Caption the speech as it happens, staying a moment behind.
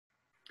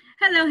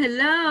Hello,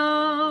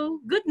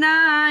 hello. Good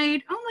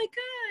night. Oh my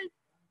God.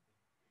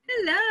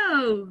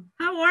 Hello.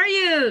 How are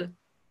you?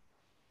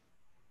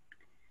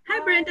 Hi,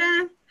 Brenda.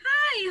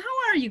 Hi,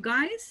 how are you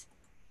guys?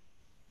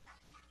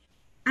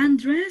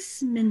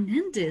 Andres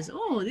Menendez.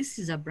 Oh, this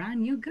is a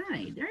brand new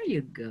guy. There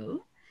you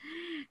go.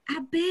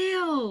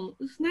 Abel,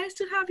 it's nice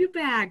to have you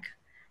back.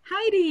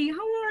 Heidi,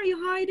 how are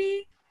you,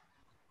 Heidi?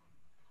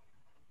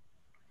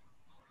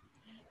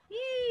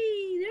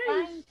 Yay,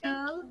 there you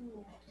go.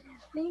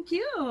 Thank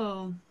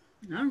you.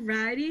 All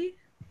righty.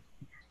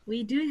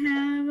 We do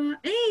have,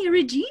 hey,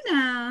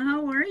 Regina,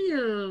 how are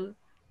you?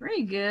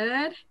 Very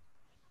good.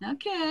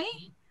 Okay.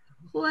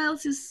 Who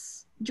else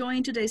is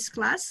joining today's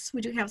class?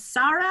 We do have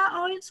Sarah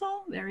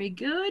also. Very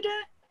good.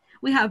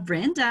 We have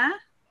Brenda.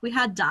 We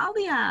have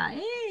Dahlia.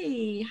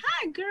 Hey,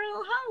 hi,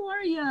 girl. How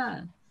are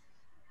you?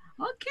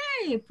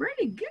 Okay,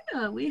 pretty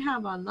good. We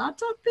have a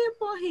lot of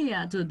people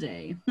here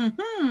today.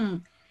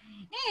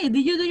 Hey,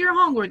 did you do your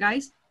homework,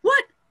 guys?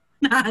 What?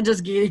 Nah,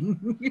 just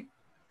kidding.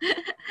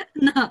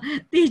 No,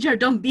 teacher,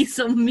 don't be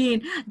so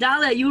mean.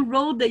 Dahlia, you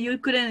wrote that you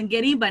couldn't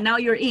get in, but now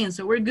you're in,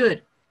 so we're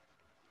good.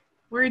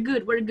 We're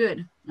good, we're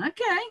good.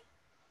 Okay.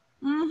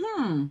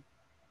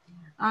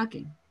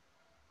 Okay.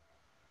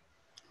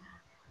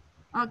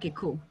 Okay,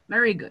 cool.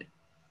 Very good.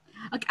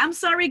 Okay, I'm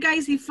sorry,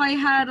 guys, if I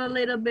had a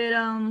little bit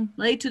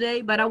late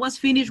today, but I was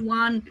finished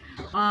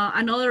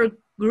another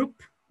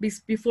group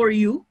before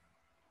you,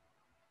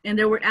 and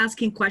they were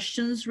asking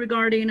questions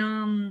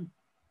regarding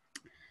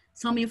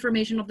some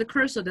information of the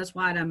course, so that's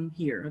why I'm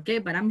here, okay?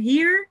 But I'm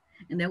here,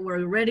 and then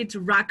we're ready to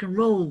rock and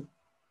roll.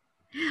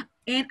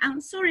 And I'm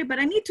sorry, but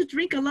I need to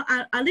drink a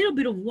little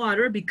bit of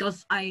water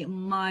because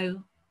my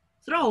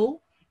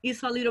throat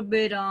is a little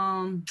bit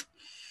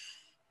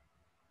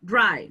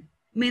dry.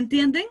 ¿Me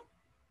entienden?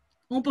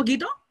 ¿Un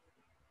poquito?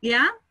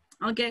 ¿Ya?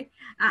 Ok.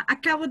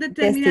 Acabo de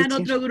terminar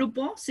otro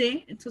grupo,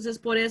 sí. Entonces,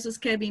 por eso es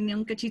que vine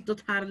un cachito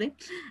tarde.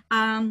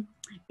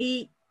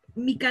 Y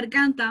mi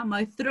garganta,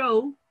 my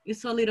throat,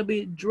 is a little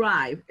bit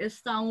dry.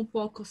 Está un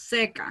poco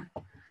seca.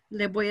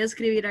 Le voy a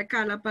escribir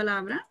acá la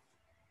palabra.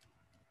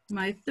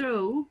 My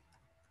throat.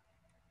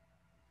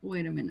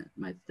 Wait a minute.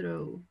 My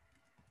throat.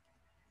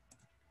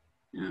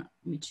 Let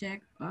me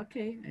check.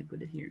 Okay, I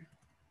put it here.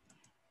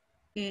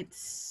 It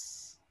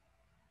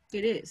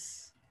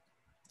is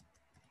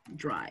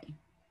dry.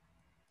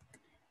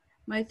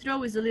 My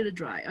throat is a little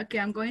dry. Okay,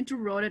 I'm going to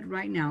write it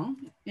right now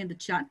in the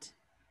chat.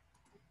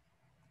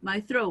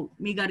 My throat,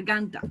 mi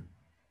garganta,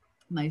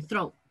 my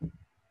throat.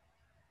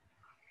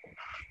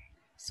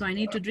 So I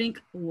need to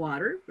drink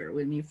water. Bear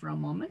with me for a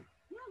moment.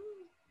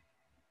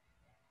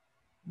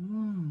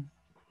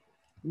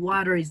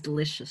 Water is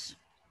delicious.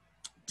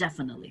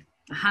 Definitely,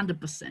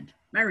 100%.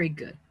 Very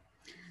good.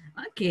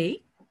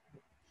 Okay.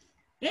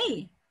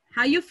 Hey,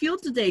 how you feel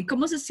today?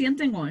 ¿Cómo se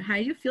sienten hoy? How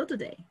you feel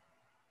today?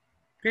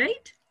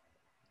 Great?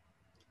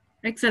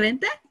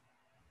 Excelente?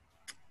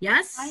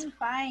 Yes? I'm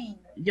fine.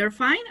 You're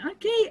fine?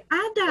 Okay,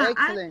 Ada.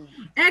 Excellent.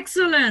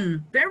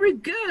 Excellent. Very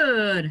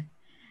good.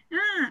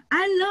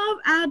 I love,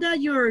 Ada,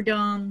 your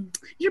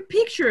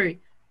picture,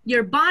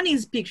 your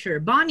Bonnie's picture.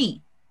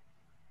 Bonnie.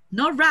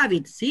 No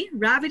rabbit, ¿sí?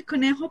 Rabbit,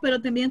 conejo, pero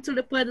también tú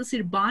le puedes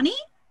decir Bonnie.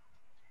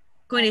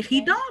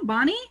 Conejito, okay.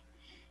 Bonnie.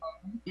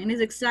 And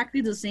it's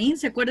exactly the same.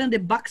 ¿Se acuerdan de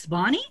Bugs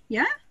Bunny?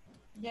 ¿Ya?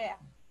 Yeah?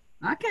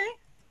 Yeah. Okay.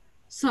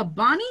 So,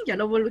 Bonnie, ya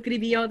lo vuelvo a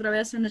escribir otra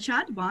vez en el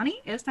chat.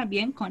 Bonnie es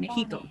también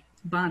conejito.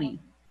 Bonnie.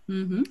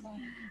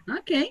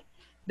 Okay.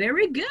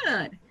 Very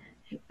good.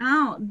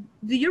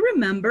 Do you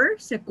remember,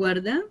 se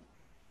acuerdan,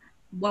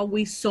 what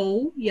we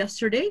saw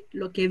yesterday?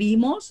 Lo que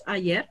vimos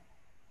ayer?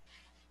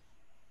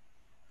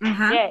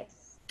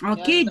 Yes.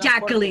 Okay,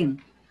 Jacqueline.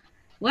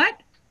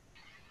 What?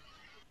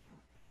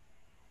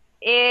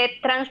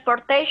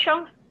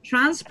 Transportation.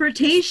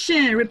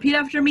 Transportation. Repeat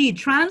after me.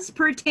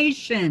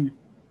 Transportation.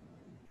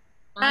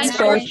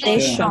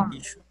 Transportation.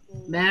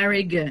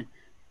 Very good.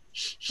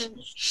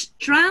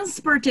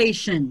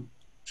 Transportation.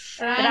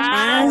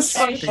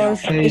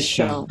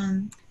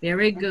 Transportation.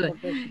 Very good.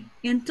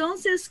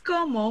 Entonces,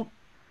 ¿cómo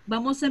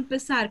vamos a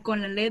empezar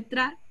con la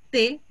letra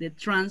T de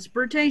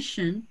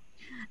transportation?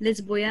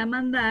 Les voy a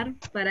mandar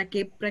para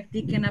que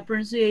practiquen la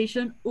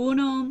pronunciation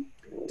un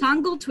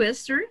tongue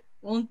twister,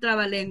 un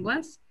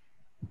trabalenguas,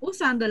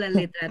 usando la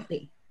letra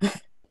T.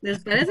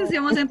 ¿Les parece si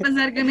vamos a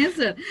empezar con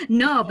eso?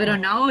 No, pero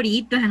no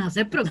ahorita, no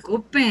se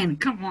preocupen.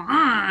 Come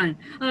on.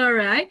 All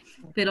right.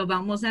 Pero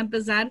vamos a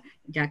empezar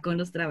ya con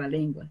los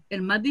trabalenguas.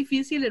 El más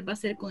difícil va a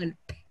ser con el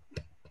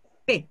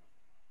P.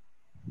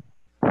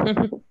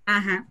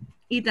 Ajá.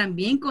 Y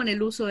también con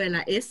el uso de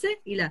la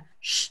S y la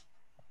sh.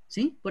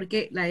 ¿Sí?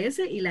 Porque la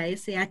S y la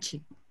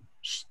SH.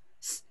 Sh,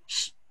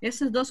 sh.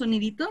 Esos dos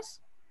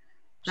soniditos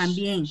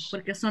también,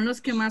 porque son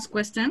los que más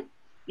cuestan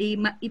y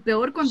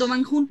peor cuando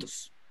van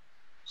juntos.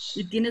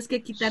 Y tienes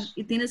que quitar,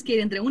 y tienes que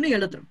ir entre uno y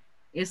el otro.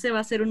 Ese va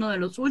a ser uno de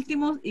los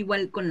últimos,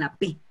 igual con la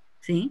P,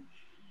 ¿sí?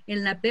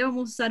 En la P vamos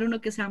a usar uno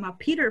que se llama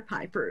Peter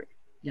Piper.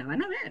 Ya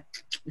van a ver.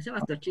 Ese va a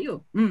estar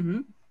chido.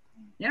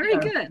 Very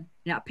good.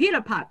 Yeah,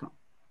 Peter Piper.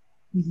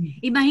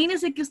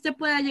 Imagínese que usted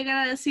pueda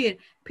llegar a decir,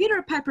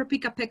 Peter Piper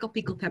picked a peck of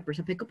pickled peppers.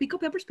 A peck of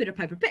pickled peppers, Peter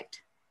Piper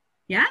picked.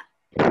 ¿Ya?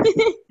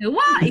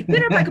 What? If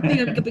Peter Piper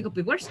picked a pickled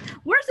peppers,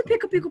 where's the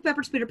peck of pickled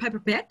peppers Peter Piper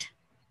picked?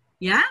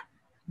 ¿Ya?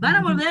 Van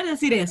a volver a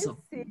decir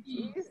eso.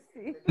 Easy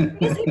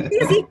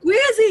peasy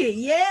quizzy,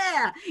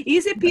 yeah.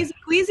 Easy peasy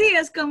quizzy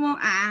es como,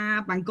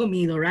 pan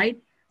comido, right?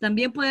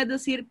 También puedes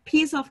decir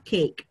piece of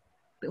cake.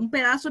 Un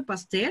pedazo de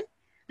pastel.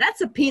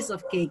 That's a piece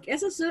of cake.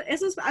 Eso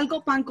es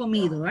algo pan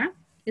comido, ¿eh?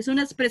 Es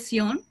una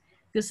expresión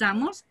que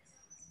usamos.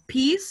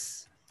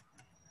 Piece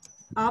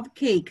of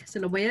cake. Se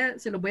lo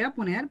voy a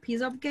poner.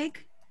 Piece of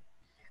cake.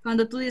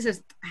 Cuando tú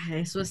dices,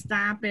 eso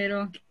está,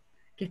 pero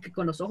que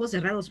con los ojos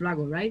cerrados lo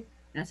hago, right?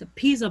 That's a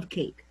piece of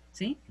cake,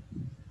 ¿sí?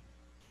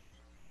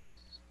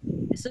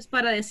 Eso es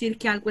para decir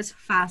que algo es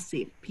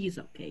fácil.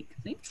 Piece of cake,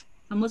 ¿sí?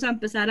 Vamos a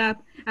empezar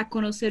a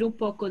conocer un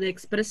poco de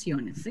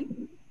expresiones, ¿sí?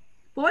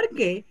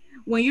 Porque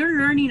when you're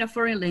learning a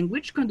foreign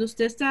language, cuando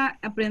usted está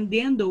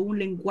aprendiendo un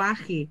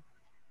lenguaje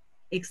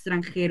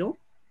extranjero,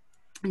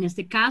 en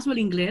este caso el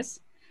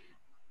inglés,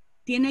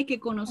 tiene que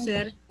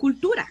conocer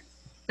cultura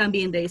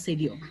también de ese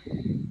idioma,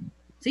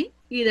 ¿sí?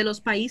 Y de los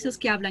países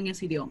que hablan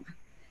ese idioma.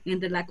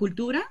 Entre la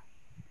cultura,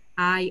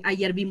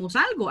 ayer vimos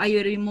algo,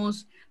 ayer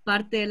vimos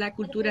parte de la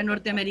cultura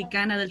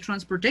norteamericana del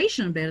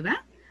transportation,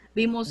 ¿verdad?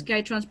 Vimos que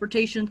hay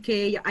transportation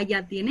que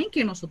allá tienen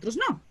que nosotros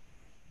no.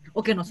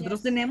 O que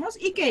nosotros tenemos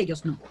y que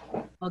ellos no.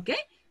 ¿Ok?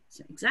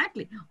 So,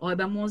 exactly. Hoy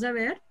vamos a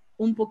ver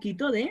un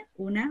poquito de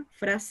una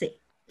frase.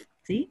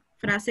 ¿Sí?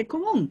 Frase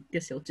común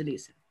que se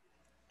utiliza.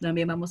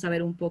 También vamos a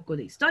ver un poco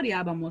de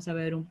historia. Vamos a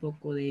ver un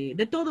poco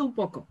de todo un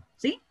poco.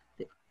 ¿Sí?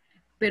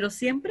 Pero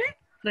siempre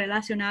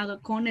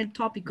relacionado con el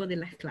tópico de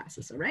las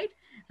clases. All right?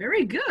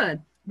 Very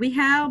good. We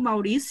have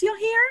Mauricio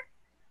here.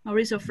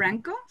 Mauricio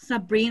Franco.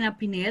 Sabrina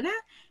Pineda.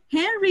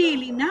 Henry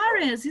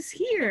Linares is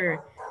here.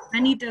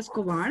 Anita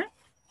Escobar.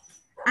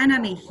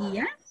 Ana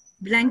Mejia,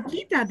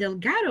 Blanquita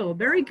Delgado,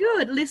 very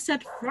good.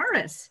 Lizette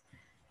Flores.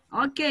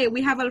 Okay,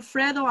 we have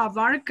Alfredo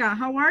Abarca.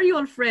 How are you,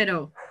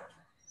 Alfredo?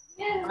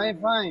 I'm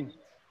fine.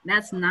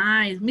 That's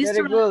nice. Mr.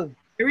 Very good.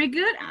 Very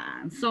good.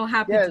 I'm so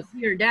happy to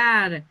hear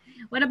that.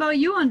 What about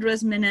you,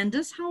 Andres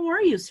Menendez? How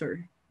are you,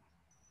 sir?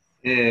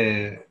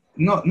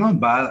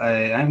 Not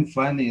bad. I'm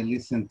funny.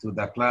 Listen to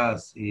the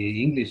class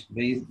English.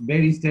 Very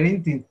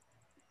interesting.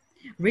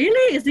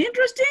 Really? It's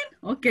interesting?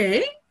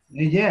 Okay.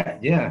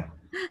 Yeah.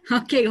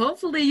 Okay,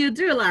 hopefully you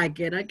do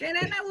like it. Okay,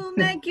 then I will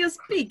make you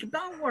speak.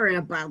 Don't worry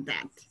about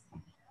that.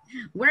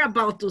 We're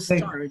about to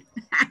start.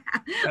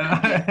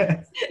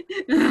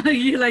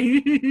 You're like,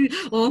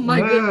 oh my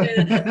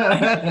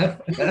goodness.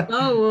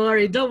 Don't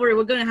worry.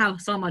 We're going to have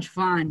so much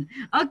fun.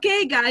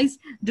 Okay, guys,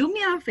 do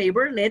me a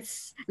favor. Let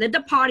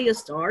the party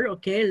start.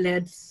 Okay,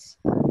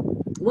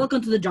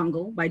 welcome to the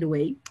jungle, by the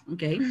way.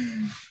 Okay.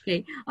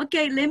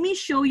 Let me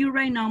show you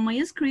right now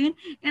my screen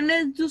and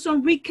let's do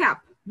some recap,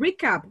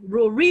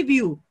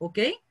 review,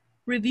 okay?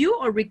 Review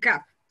or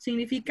recap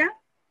significa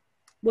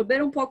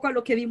volver un poco a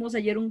lo que vimos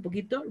ayer un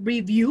poquito.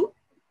 Review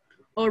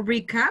or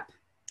recap.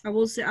 I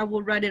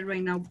will write it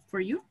right now for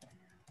you.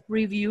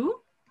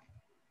 Review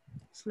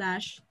 /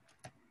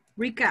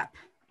 recap.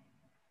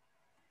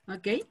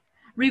 Okay?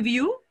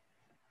 Review,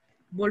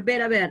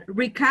 volver a ver.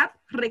 Recap,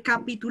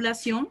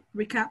 recapitulación,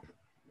 recap.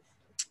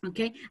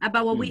 Okay?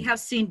 About what we have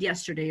seen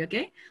yesterday,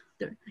 okay?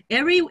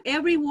 Every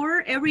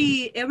word,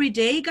 every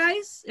day,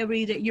 guys,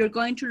 every day you're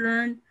going to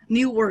learn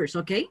new words,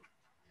 okay?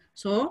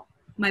 So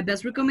my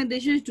best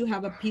recommendation is to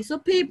have a piece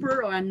of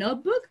paper or a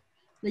notebook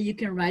that you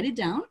can write it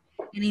down.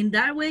 And in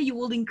that way, you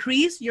will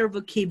increase your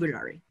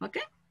vocabulary,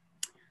 okay?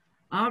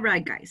 All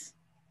right, guys.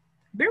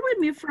 Bear with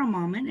me for a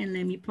moment and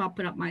let me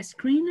pop it up my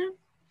screen.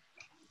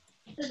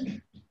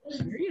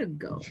 There you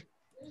go.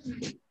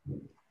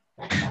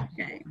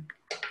 Okay.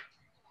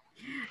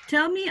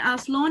 Tell me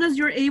as long as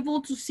you're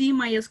able to see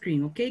my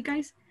screen, okay,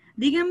 guys?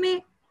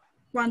 Díganme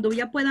cuando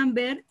ya puedan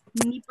ver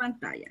mi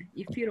pantalla,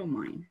 if you don't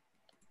mind.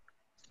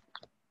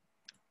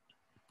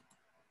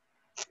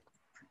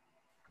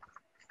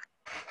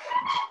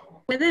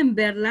 ¿Pueden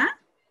verla?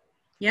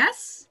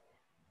 Yes?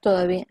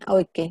 Todavía,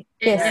 ok.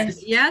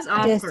 Yes, yes,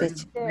 of Yes, course.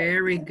 yes.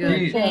 Very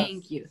good, Yes.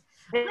 thank you.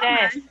 Yes. All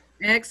right.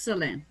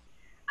 Excellent.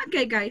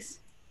 Okay,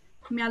 guys.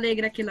 Me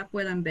alegra que la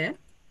puedan ver.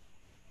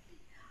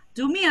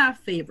 Do me a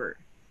favor.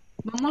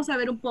 Vamos a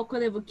ver un poco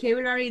de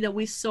vocabulary that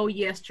we saw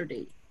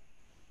yesterday.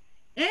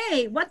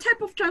 Hey, what type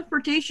of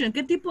transportation?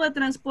 ¿Qué tipo de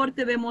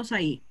transporte vemos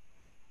ahí?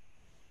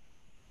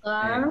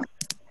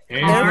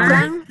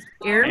 Airplane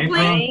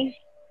Airplane.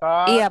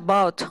 y a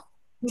boat.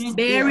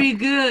 Very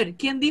good.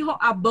 ¿Quién dijo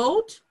a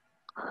boat?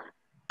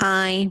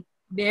 I,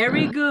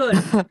 Very good.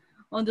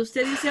 Donde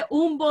usted dice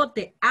un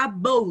bote, a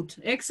boat.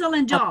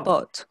 Excellent a job.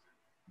 boat.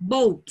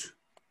 Boat.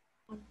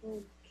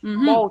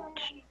 Mhm. Boat.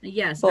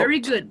 Yes, Boat. very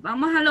good.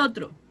 Vamos al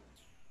otro.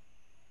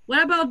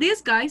 What about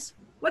this, guys?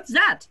 What's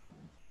that?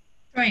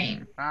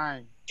 Train.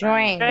 Fine.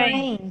 Train.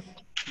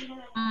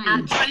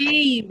 A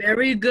train.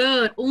 Very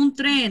good. Un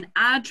tren.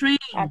 A train.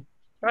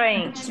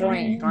 Train.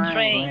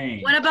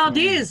 Train. What about A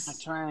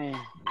this? train.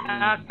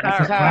 A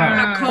That's a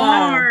car. A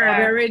car.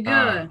 Very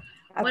good.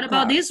 What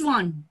about this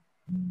one?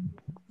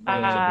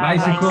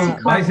 Bicycle.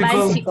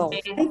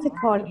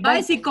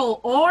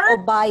 Bicycle or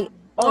bike.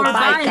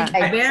 bike.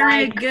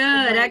 Very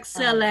good.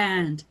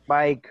 Excellent.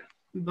 Bike.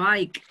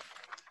 Bike.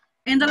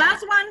 And the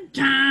last one?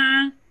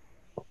 Ta.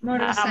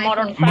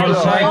 Motorcycle.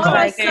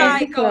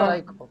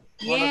 Motorcycle.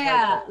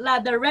 Yeah,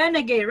 like the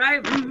renegade,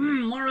 right?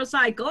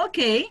 Motorcycle.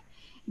 Okay.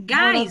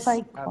 Guys,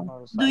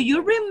 do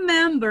you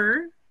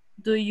remember,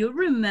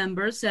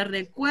 se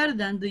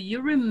recuerdan, do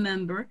you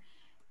remember,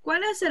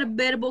 cuál es el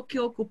verbo que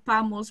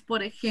ocupamos,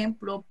 por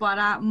ejemplo,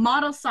 para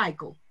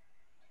motorcycle?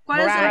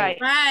 ¿Cuál es el?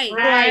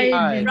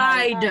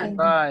 Ride.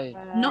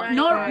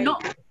 No,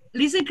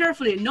 listen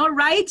carefully, no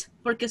right,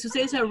 porque si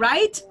usted dice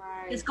right,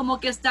 es como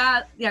que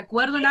está de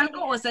acuerdo en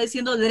algo o está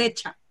diciendo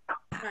derecha.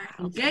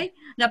 Okay,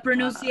 the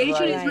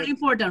pronunciation is really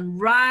important.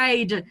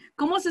 Ride.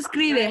 ¿Cómo se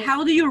escribe?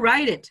 How do you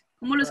write it?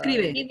 ¿Cómo lo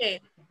escribe?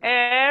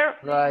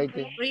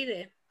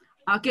 Ride.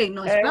 Okay,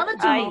 no, spell it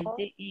to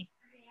me.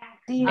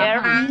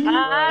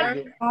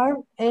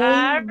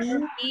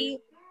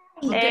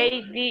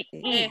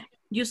 R-A-D-E.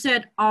 You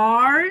said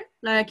R,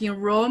 like in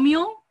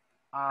Romeo.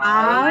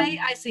 I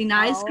as in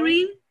ice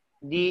cream.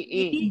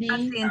 D-E. As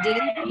in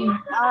David.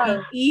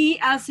 E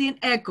as in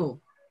echo.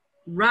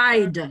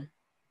 Ride.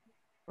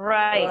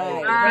 Right.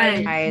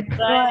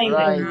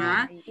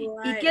 Ajá.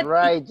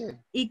 Right.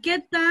 ¿Y qué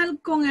tal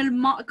con el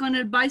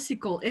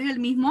bicycle? ¿Es el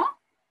mismo?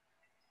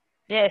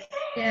 Yes.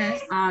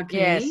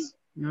 Okay. Yes.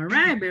 All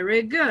right,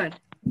 very good.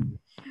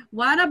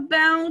 What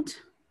about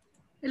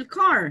el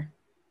car?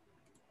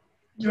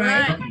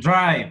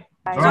 Drive.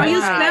 How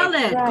you spell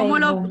it?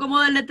 ¿Cómo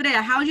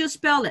deletrea? How do you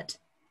spell it?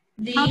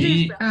 How do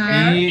you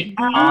spell it?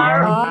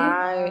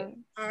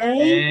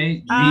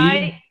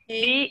 R-I-D-E.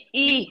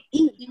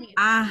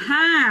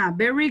 Ajá,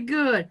 very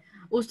good.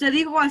 ¿Usted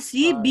dijo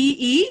así,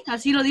 B-E?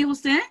 ¿Así lo dijo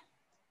usted?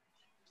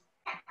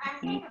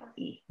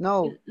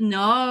 No.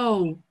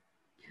 No.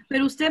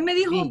 Pero usted me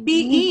dijo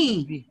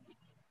B-E.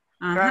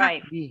 Ajá.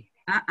 Right. B.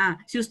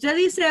 Si usted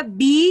dice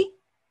B,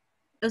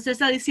 usted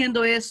está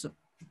diciendo eso.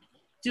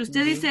 Si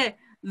usted dice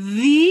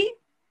V,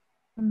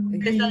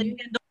 usted está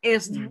diciendo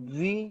esto.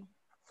 V.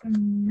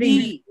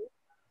 V.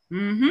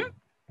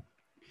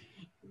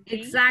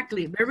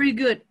 Exactly. Very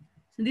good.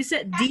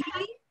 Dice D-R-I-V-E.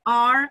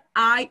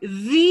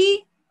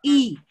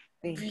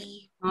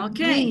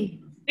 Okay.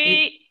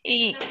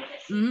 V-E.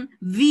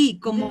 V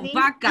como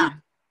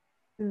vaca.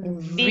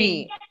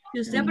 V. Si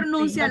usted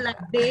pronuncia la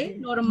B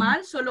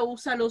normal, solo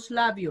usa los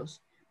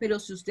labios. Pero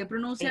si usted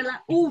pronuncia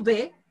la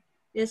V,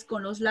 es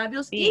con los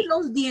labios y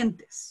los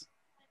dientes.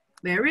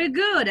 Very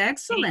good.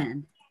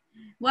 Excellent.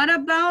 What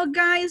about,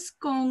 guys,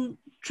 con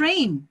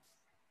train?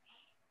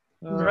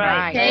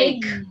 Right.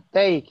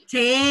 Take.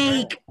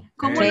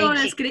 ¿Cómo lo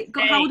escribe?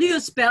 How do you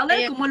spell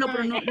it? ¿Cómo lo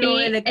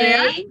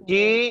deletrea?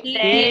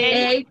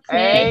 G-A-K-E.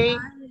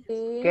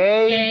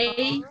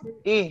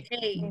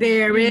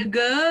 Very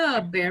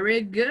good.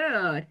 Very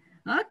good.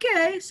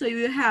 Okay, so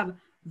you have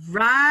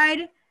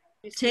ride,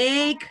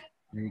 take,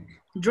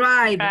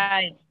 drive.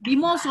 Right.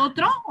 ¿Vimos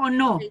otro o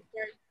no?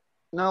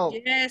 No.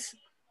 Yes.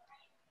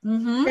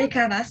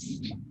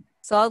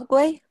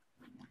 Subway.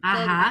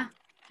 Ajá.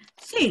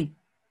 Sí,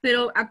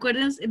 pero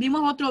acuérdense,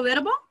 ¿vimos otro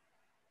verbo?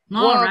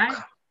 No, Walk. right?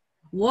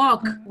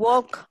 Walk.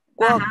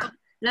 Walk.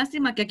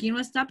 Lástima que aquí no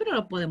está, pero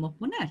lo podemos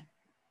poner.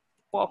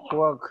 Walk.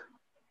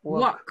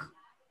 Walk.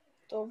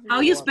 How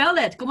you spell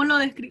it? ¿Cómo lo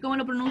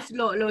pronuncia,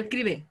 lo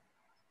escribe?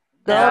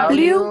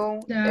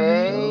 A-L-K.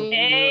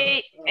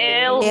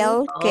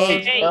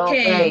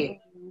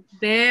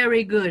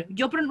 Very good.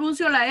 ¿Yo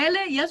pronuncio la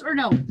L, yes or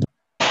no?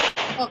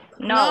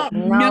 No.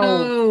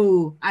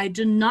 No, I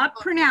do not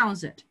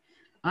pronounce it.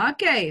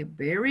 Okay,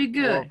 very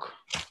good. Walk.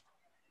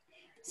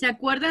 ¿Se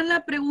acuerdan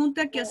la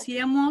pregunta que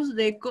hacíamos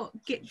de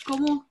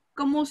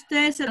cómo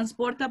usted se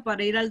transporta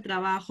para ir al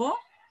trabajo?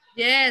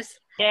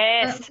 Yes.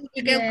 How do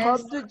you get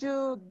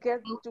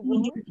to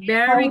work?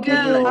 Very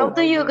good. How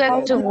do you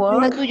get to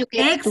work?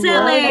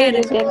 Excellent.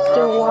 You get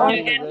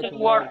to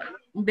work.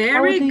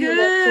 Very How do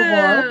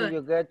good.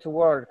 you get to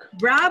work?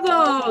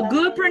 Bravo.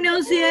 Good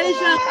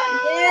pronunciation.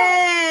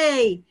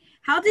 Yay.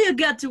 How do you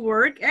get to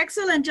work?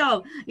 Excellent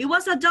job. It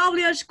was a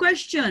WH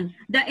question.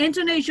 The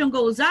intonation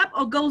goes up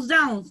or goes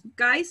down,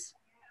 guys?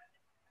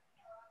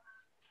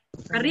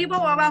 ¿Arriba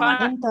o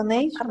abajo?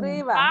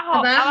 Arriba.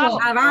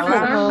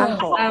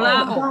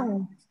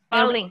 Abajo.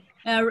 Falling.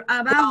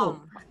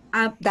 Abajo.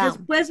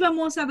 Después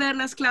vamos a ver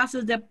las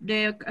clases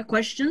de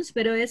questions,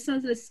 pero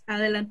esas les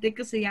adelanté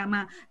que se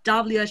llama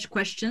WH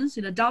questions.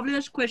 Y the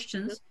WH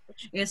questions,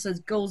 eso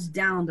goes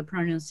down the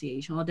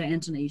pronunciation or the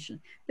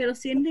intonation. Pero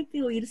tiene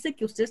que oírse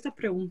que usted está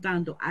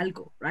preguntando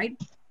algo, right?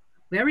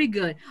 Very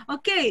good.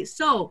 Okay,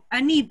 so,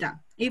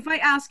 Anita, if I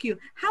ask you,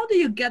 how do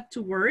you get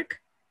to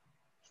work?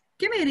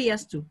 ¿Qué me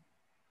dirías tú?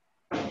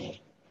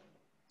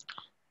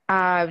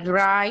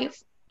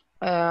 Drive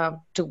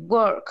to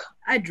work.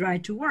 I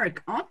drive to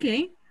work.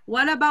 Okay.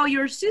 What about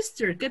your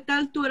sister? ¿Qué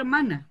tal tu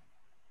hermana?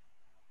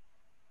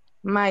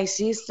 My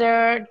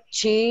sister,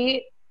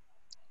 she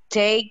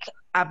take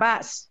a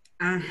bus.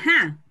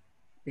 Ajá.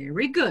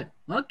 Very good.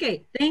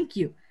 Okay, thank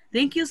you.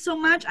 Thank you so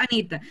much,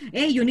 Anita.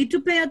 Hey, you need to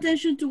pay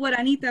attention to what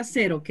Anita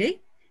said,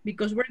 okay?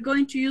 Because we're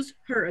going to use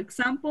her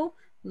example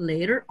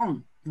later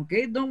on,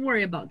 okay? Don't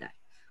worry about that.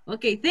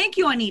 Okay, thank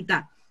you,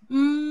 Anita.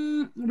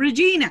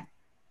 Regina,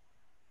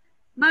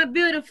 my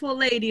beautiful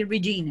lady,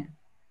 Regina.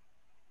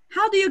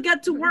 How do you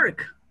get to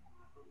work?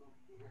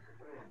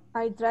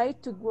 I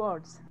drive to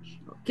work.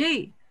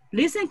 Okay,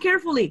 listen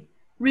carefully.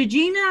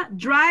 Regina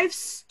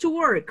drives to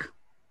work.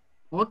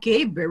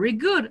 Okay, very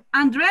good.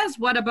 Andres,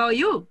 what about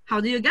you? How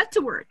do you get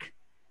to work?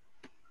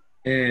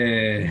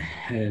 I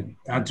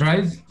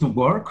drive to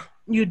work.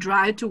 You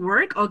drive to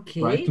work?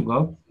 Okay. Drive to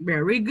go.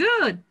 Very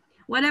good.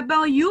 What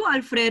about you,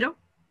 Alfredo?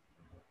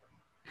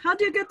 How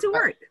do you get to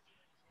work?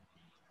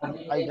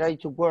 I drive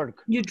to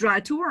work. You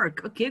drive to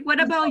work. Okay. What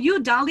about you,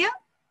 Dahlia?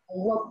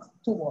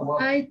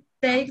 I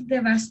take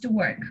the bus to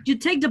work. You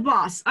take the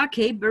bus.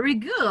 Okay, very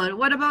good.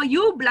 What about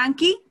you,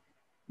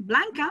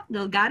 Blanca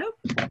Delgado?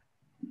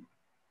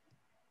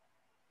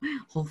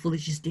 Hopefully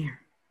she's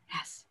there.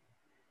 Yes.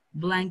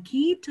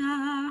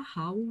 Blanquita,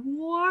 how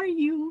are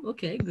you?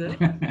 Okay, good.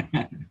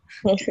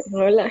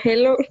 Hola,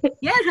 hello.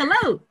 Yes,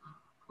 hello.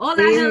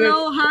 Hola,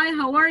 hello, hi,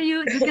 how are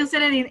you? You can say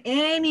that in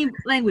any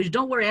language.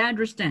 Don't worry, I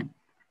understand.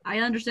 I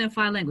understand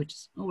 5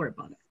 languages. Don't worry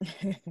about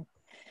it.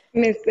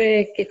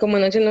 Que como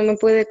anoche no me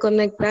pude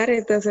conectar,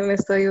 entonces me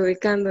estoy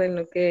ubicando en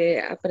lo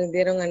que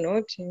aprendieron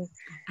anoche.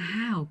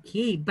 Ah,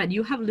 okay. But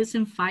you have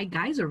listened 5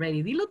 guys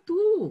already. Dilo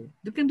tú.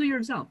 You can do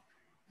yourself.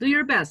 Do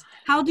your best.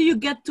 How do you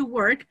get to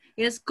work?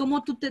 Es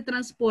cómo tú te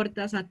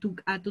transportas a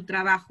tu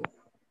trabajo.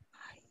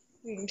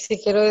 Si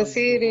quiero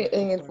decir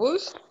en el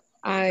bus,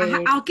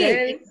 Ajá,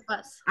 okay.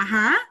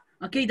 Ajá.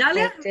 Okay,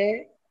 dale.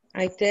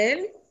 I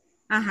tell.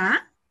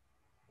 Ajá.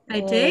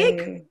 I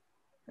take.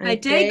 I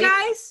take,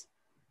 guys.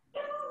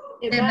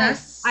 The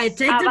bus. I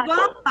take the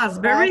bus.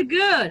 Very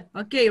good.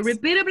 Okay,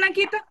 repeat it,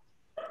 Blanquita.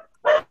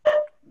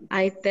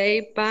 I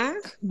take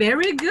bus.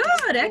 Very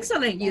good.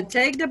 Excellent. You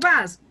take the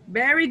bus.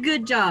 Very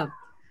good job.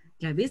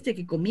 Ya viste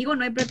que conmigo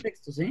no hay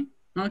pretextos, ¿eh?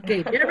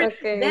 Okay,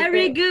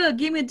 very good.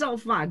 Give me top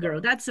 5, girl.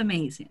 That's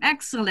amazing.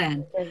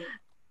 Excellent. Okay.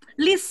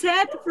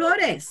 Lisette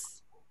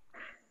Flores.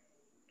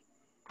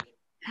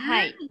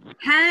 Hi.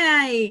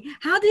 Hi.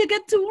 How do you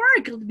get to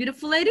work,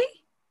 beautiful lady?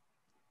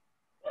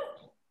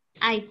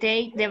 I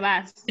take the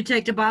bus. You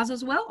take the bus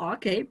as well?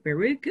 Okay,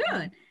 very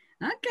good.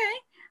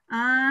 Okay.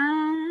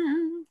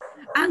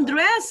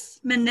 Andres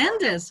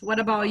Menendez, what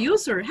about you,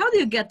 sir? How do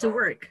you get to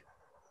work?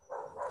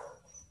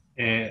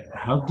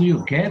 How do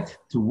you get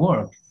to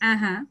work?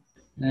 Uh-huh.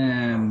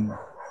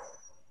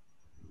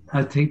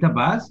 I take the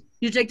bus.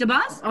 You take the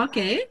bus?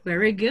 Okay,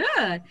 very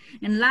good.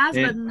 And last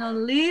but not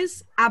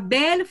least,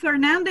 Abel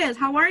Fernandez,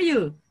 how are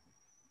you?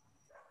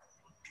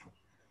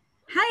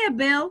 Hi,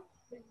 Abel.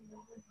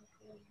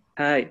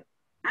 Hi.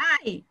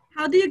 Hi.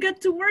 How do you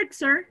get to work,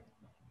 sir?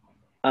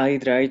 I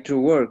drive to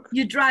work.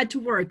 You drive to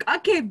work.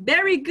 Okay,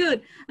 very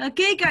good.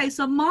 Okay, guys,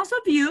 so most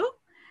of you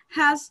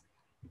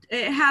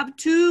have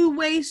 2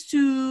 ways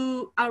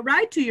to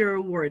arrive to your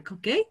work,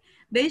 okay?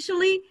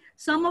 Basically,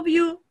 some of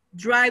you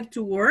drive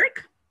to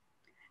work,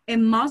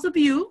 and most of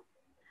you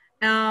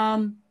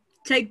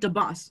take the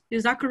bus.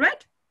 Is that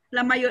correct?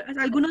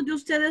 Algunos de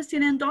ustedes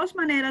tienen 2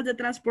 maneras de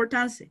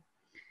transportarse.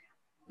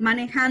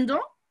 Manejando,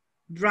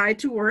 drive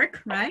to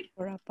work, right?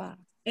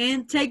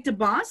 And take the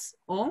bus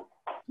o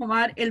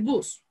tomar el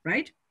bus,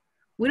 right?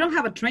 We don't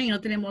have a train, no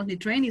tenemos ni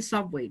train ni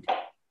subway.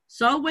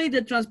 Subway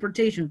the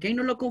transportation, okay?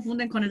 No lo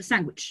confunden con el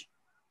sandwich,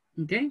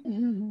 okay?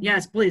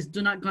 Yes, please,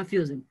 do not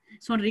confuse them.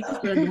 Son ricos,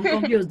 pero don't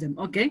confuse them,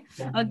 okay?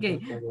 Okay,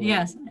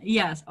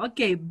 yes,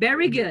 okay,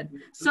 very good.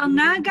 So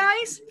now,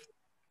 guys,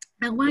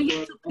 I want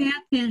you to pay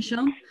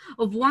attention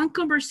of one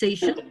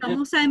conversation.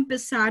 Vamos a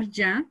empezar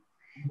ya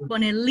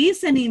con el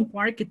listening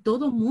part que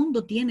todo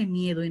mundo tiene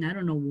miedo, and I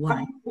don't know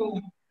why.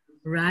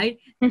 Right?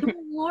 Don't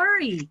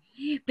worry.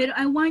 But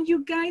I want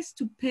you guys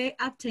to pay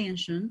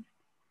attention.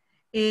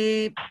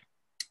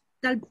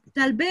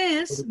 Tal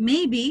vez,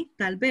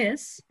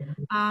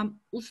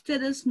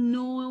 ustedes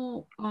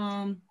no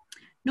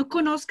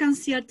conozcan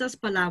ciertas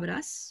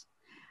palabras,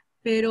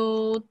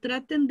 pero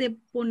traten de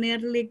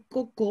ponerle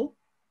coco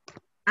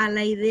a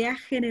la idea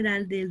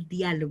general del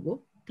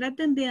diálogo.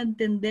 Traten de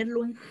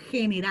entenderlo en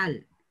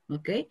general,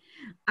 ¿ok?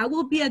 I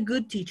will be a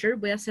good teacher.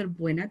 Voy a ser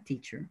buena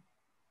teacher.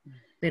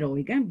 Pero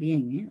oigan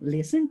bien, ¿eh?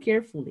 Listen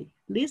carefully.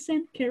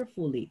 Listen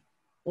carefully.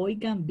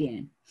 Oigan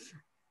bien.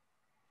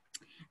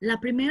 La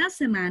primera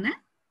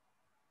semana,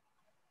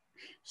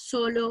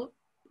 solo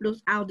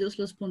los audios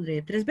los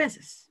pondré 3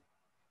 veces.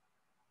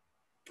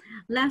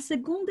 La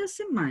segunda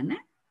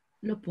semana,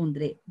 lo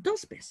pondré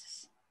 2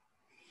 veces.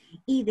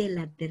 Y de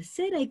la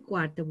tercera y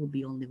cuarta will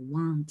be only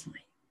 1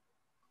 time.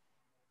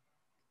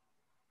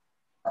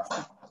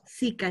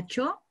 Si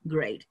cachó,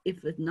 great.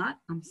 If it's not,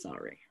 I'm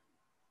sorry.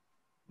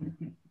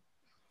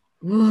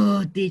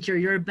 Oh, teacher,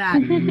 you're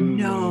bad.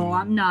 No,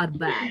 I'm not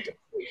bad.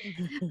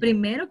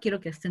 Primero, quiero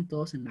que estén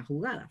todos en la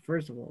jugada,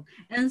 first of all.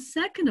 And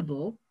second of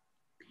all,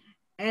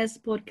 es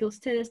porque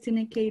ustedes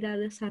tienen que ir a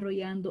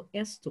desarrollando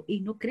esto.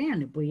 Y no crean,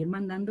 les voy a ir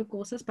mandando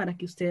cosas para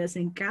que ustedes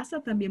en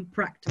casa también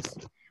practice.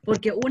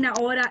 Porque 1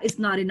 hora is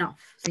not enough,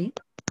 ¿sí?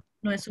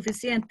 No es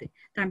suficiente.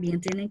 También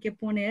tienen que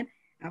poner,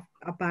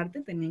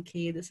 aparte, tienen que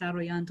ir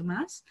desarrollando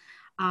más.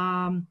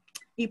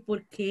 ¿Y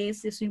por qué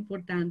es eso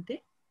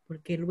importante?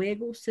 Porque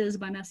luego ustedes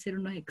van a hacer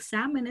unos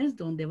exámenes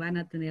donde van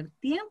a tener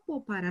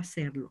tiempo para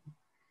hacerlo.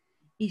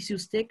 Y si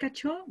usted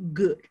cachó,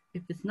 good.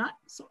 If it's not,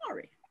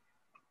 sorry.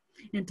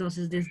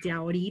 Entonces, desde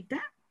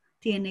ahorita,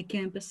 tiene que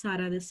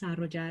empezar a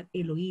desarrollar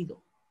el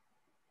oído.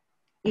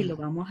 Y lo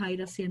vamos a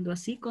ir haciendo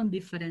así con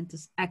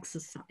diferentes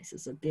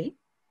exercises, ¿ok?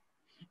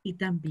 Y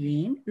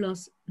también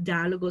los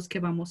diálogos que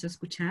vamos a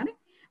escuchar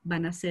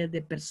van a ser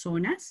de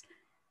personas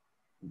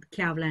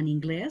que hablan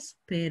inglés,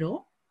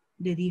 pero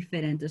de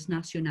diferentes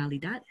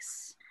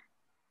nacionalidades.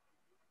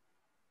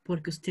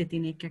 Porque usted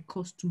tiene que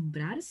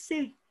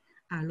acostumbrarse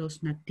a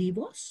los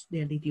nativos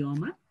del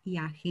idioma y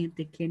a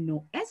gente que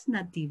no es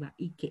nativa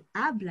y que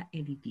habla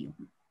el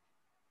idioma.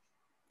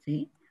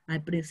 ¿Sí?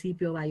 Al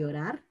principio va a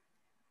llorar,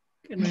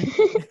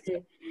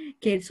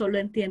 que él solo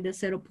entiende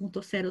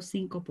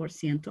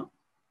 0.05%.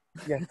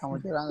 Ya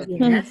estamos llorando.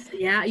 Yes,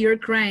 yeah, you're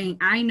crying.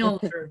 I know,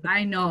 sir.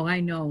 I know. Ya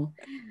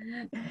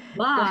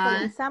But,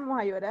 comenzamos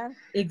a llorar.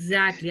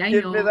 exactly, I Ya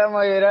know.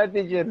 empezamos a llorar,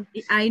 teacher.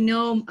 I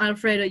know,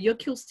 Alfredo, yo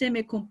que usted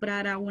me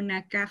comprara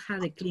una caja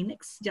de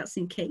Kleenex, just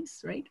in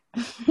case, right?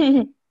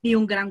 Y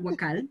un gran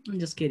guacal. I'm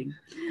just kidding.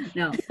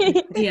 No,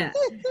 yeah.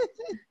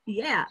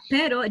 Yeah,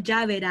 pero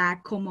ya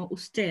verá como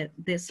usted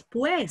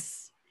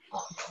después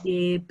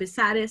de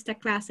empezar esta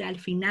clase al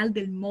final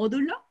del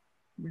módulo,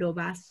 lo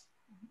va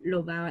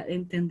a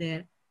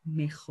entender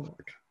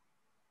mejor.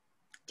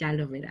 Ya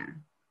lo verá.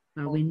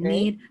 But we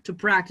need to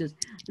practice.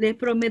 Les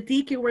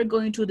prometí que we're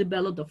going to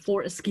develop the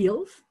 4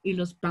 skills y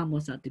los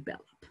vamos a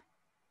develop.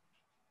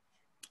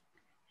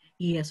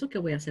 Y eso que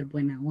voy a hacer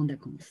buena onda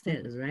con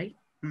ustedes, right?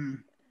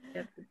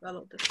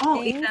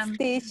 Oh, Thanks,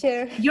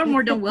 teacher. you're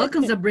more than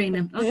welcome,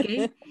 Sabrina.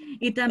 Okay.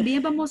 Y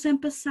también vamos a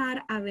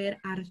empezar a ver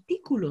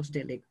artículos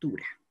de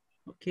lectura.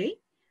 ¿Ok?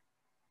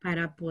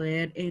 Para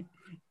poder...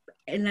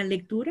 en la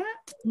lectura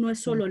no es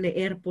solo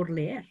leer por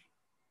leer.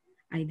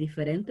 Hay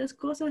diferentes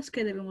cosas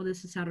que debemos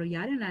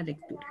desarrollar en la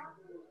lectura.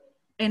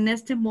 En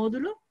este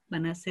módulo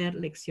van a ser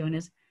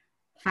lecciones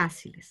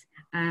fáciles.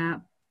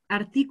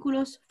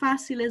 Artículos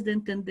fáciles de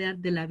entender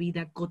de la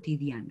vida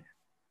cotidiana.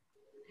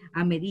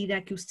 A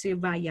medida que usted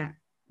vaya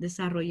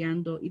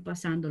desarrollando y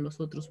pasando los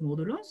otros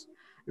módulos,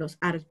 los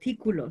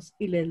artículos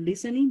y el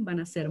listening van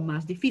a ser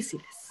más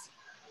difíciles.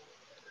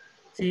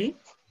 ¿Sí?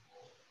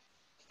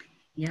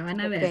 Ya van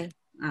a ver.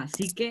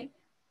 Así que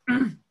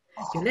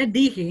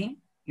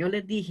yo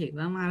les dije,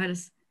 vamos a ver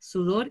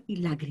sudor y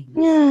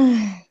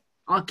lágrimas.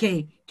 Ok,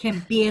 que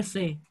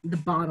empiece the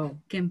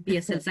bottle, que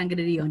empiece el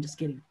sangrerío. I'm just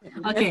kidding.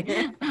 Ok,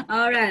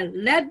 all right,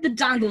 let the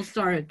jungle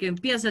start. Que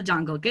empiece el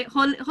jungle, ok?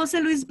 José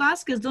Luis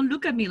Vázquez, don't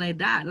look at me like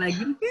that. Like,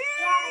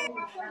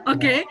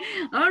 ok,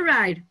 all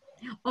right.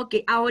 Ok,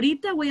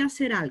 ahorita voy a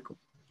hacer algo.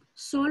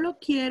 Solo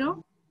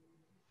quiero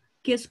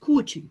que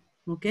escuchen,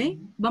 ok?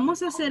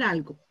 Vamos a hacer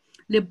algo.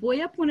 Les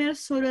voy a poner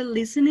solo el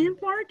listening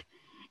part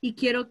y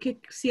quiero que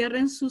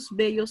cierren sus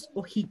bellos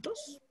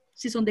ojitos.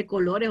 Si son de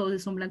colores o si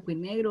son blanco y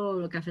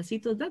negro o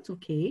cafecitos, that's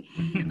okay.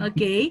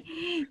 Ok.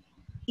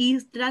 Y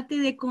trate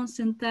de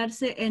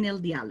concentrarse en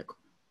el diálogo.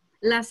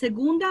 La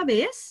segunda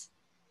vez,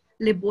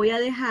 les voy a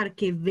dejar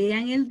que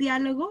vean el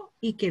diálogo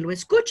y que lo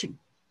escuchen.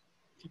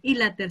 Y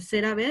la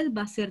tercera vez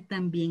va a ser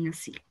también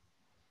así.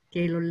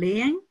 Que lo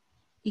lean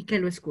y que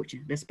lo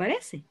escuchen. ¿Les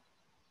parece?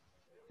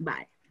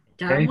 Bye.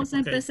 Ya vamos a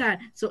empezar.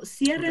 So,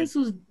 cierren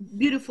sus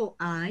beautiful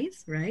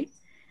eyes, right?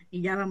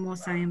 Y ya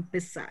vamos a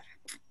empezar.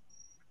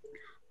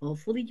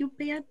 Hopefully you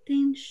pay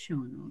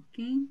attention, ¿ok?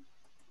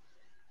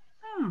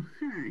 Oh,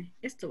 hi.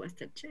 Esto va a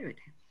estar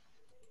chévere.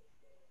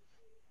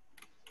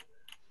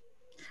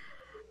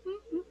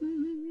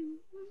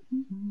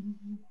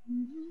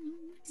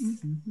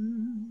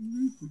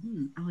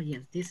 Oh,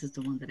 yes, this is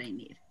the one that I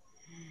need.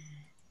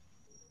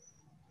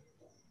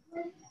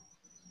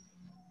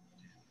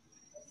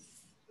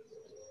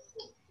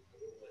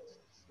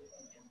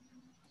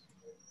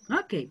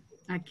 Ok,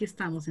 aquí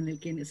estamos en el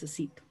que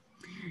necesito.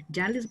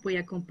 Ya les voy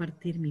a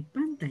compartir mi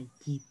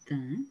pantallita.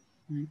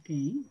 Ok.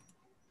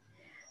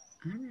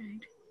 All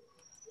right.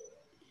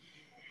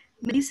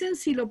 Me dicen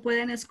si lo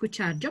pueden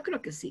escuchar. Yo creo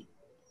que sí.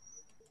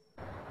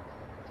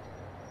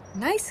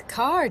 Nice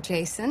car,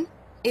 Jason.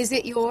 Is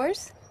it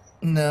yours?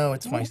 No,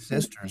 it's my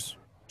sister's.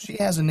 She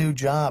has a new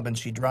job and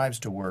she drives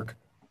to work.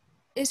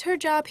 Is her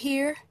job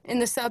here, in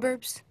the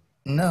suburbs?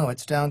 No,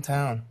 it's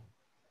downtown.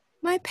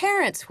 My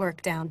parents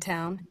work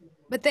downtown,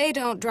 but they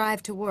don't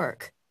drive to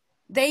work.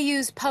 They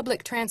use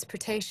public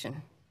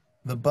transportation.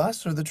 The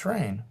bus or the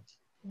train?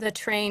 The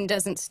train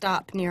doesn't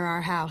stop near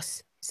our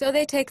house, so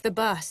they take the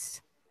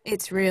bus.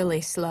 It's really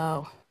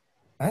slow.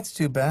 That's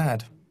too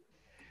bad.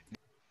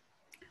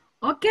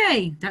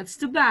 Okay, that's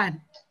too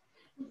bad.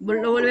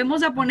 ¿Lo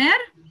volvemos a poner?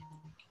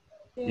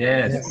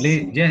 Yes,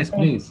 please. Yes,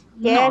 please.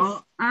 Yes.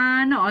 No,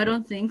 no, I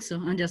don't think so.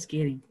 I'm just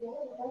kidding.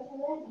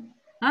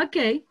 Ok,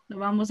 lo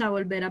vamos a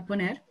volver a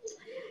poner.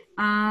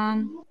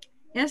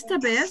 Esta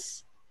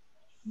vez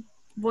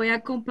voy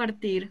a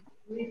compartir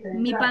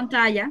mi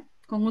pantalla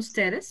con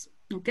ustedes,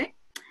 ¿ok?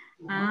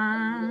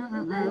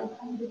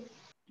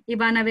 Y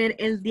van a ver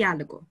el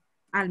diálogo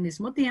al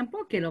mismo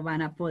tiempo que lo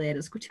van a poder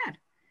escuchar.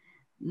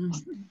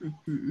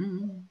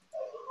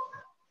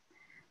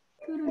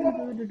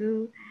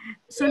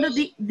 Solo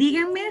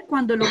díganme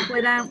cuando lo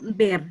puedan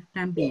ver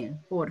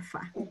también,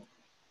 porfa.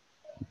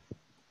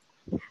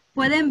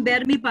 ¿Pueden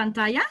ver mi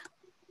pantalla?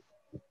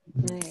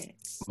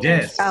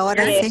 Yes.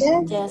 Ahora sí.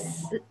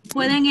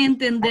 ¿Pueden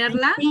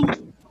entenderla?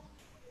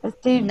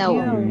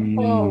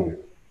 No.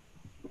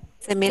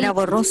 Se mira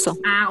borroso.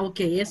 Ok,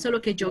 eso es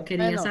lo que yo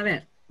quería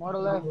saber. More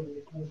or less.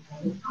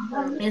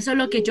 Eso es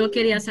lo que yo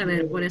quería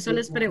saber, por eso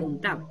les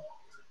preguntaba.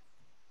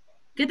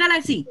 ¿Qué tal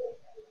así?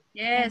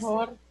 Yes.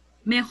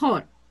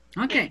 Mejor.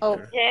 Ok.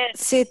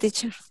 Sí,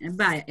 teacher.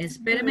 Vaya,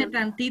 espérenme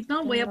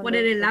tantito, voy a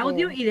poner el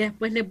audio y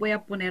después les voy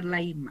a poner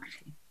la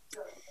imagen.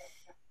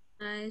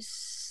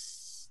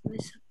 Nice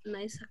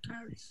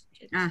cars.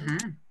 Ajá.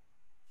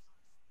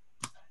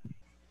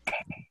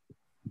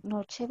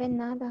 No se ve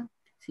nada.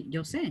 Sí,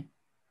 yo sé.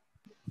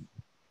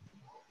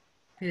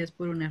 Pero es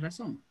por una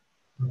razón.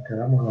 Nos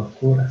quedamos a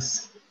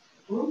oscuras.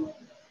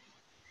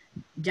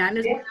 Ya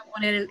les voy a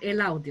poner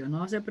el audio,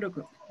 no se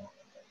preocupen.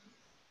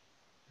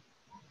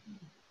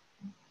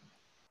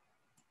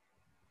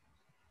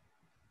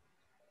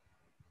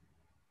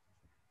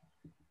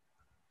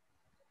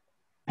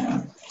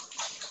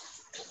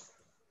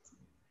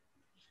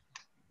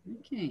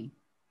 Okay.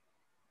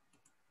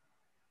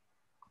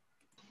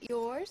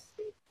 Yours?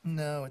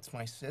 No, it's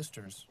my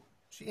sister's.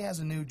 She has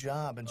a new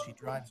job and she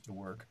drives to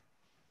work.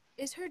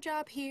 Is her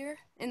job here,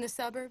 in the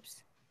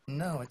suburbs?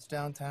 No, it's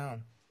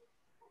downtown.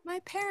 My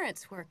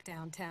parents work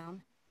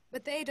downtown,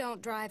 but they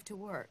don't drive to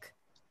work.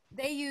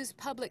 They use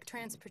public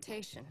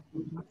transportation.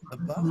 The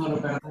bus.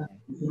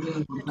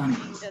 The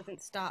train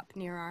doesn't stop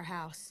near our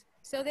house,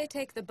 so they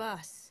take the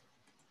bus.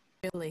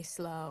 Really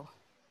slow.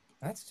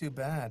 That's too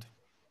bad.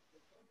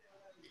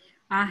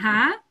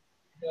 Ajá.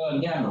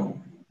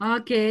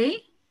 Ok.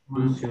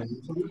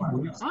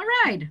 All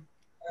right.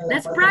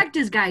 Let's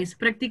practice, guys.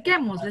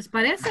 Practiquemos, ¿les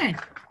parece?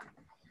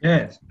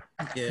 Yes.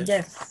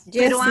 Yes.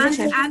 Pero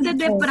antes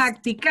de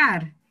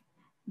practicar,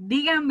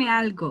 díganme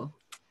algo.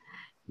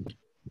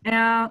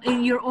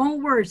 In your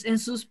own words, en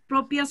sus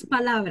propias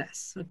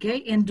palabras,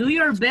 ¿ok? And do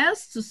your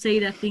best to say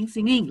the things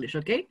in English,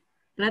 ¿ok?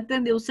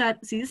 Traten de usar,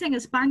 si dicen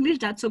Spanglish,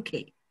 that's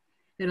okay.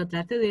 Pero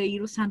trate de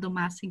ir usando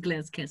más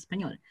inglés que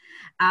español.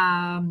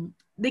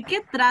 ¿De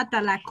qué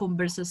trata la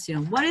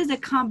conversación? What is the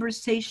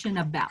conversation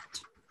about?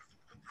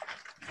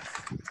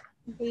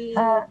 The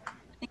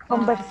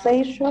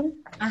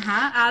conversation.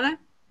 Ada?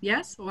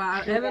 Yes?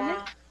 Evelyn?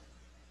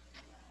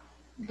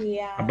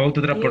 About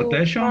the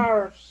transportation?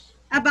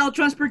 About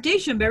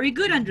transportation. Very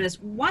good, Andres.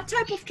 What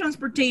type of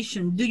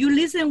transportation? Do you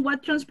listen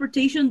what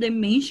transportation they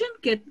mention?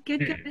 ¿Qué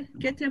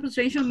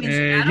transportation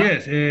mencionaron?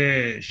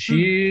 Yes.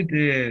 She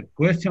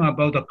question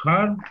about the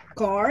car.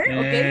 Car,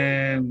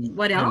 okay.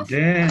 What else?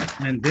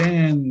 And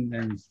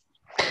then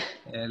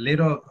a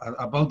little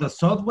about the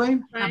subway.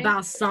 Right.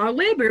 About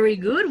subway. Very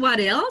good. What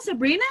else,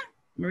 Sabrina?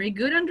 Very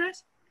good,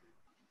 Andres.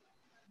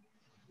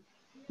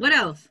 What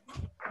else?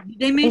 Did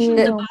they mention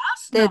the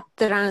bus?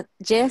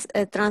 Yes,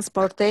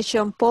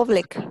 transportation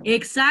public.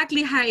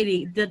 Exactly,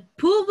 Heidi. The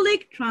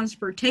public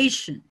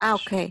transportation.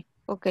 Okay.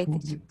 Okay.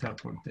 Public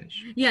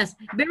transportation. Yes,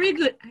 very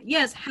good.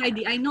 Yes,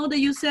 Heidi, I know that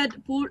you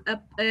said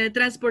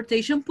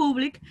transportation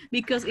public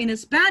because in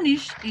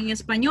Spanish, en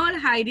español,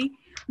 Heidi,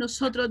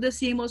 nosotros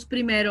decimos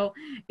primero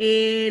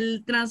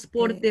el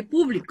transporte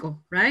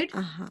público, right?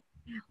 Ajá.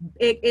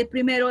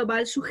 Primero va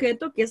el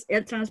sujeto, que es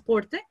el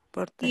transporte,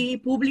 y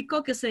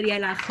público, que sería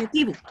el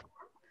adjetivo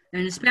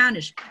en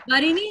Spanish.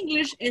 But in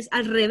English es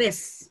al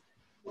revés.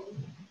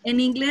 En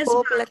inglés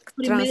Public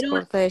primero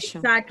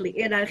transportation. Exactly,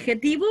 el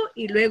adjetivo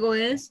y luego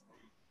es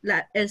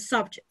el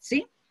subject,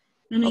 ¿sí?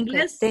 En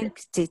inglés,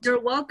 thanks, teacher. you're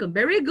welcome.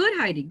 Very good,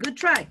 Heidi. Good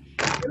try.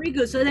 Very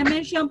good. So they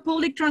mentioned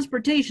public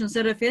transportation.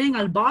 Se refieren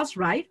al bus,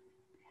 right?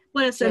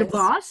 Puede ser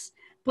bus,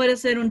 puede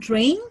ser un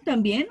train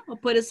también, o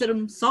puede ser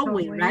un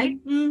subway, right?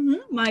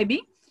 Might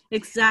be.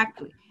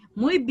 Exactly.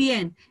 Muy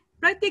bien.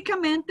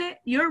 Prácticamente,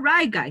 you're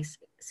right, guys.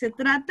 Se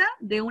trata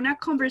de una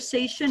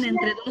conversation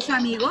entre dos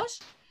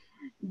amigos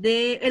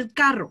de el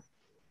carro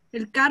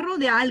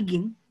de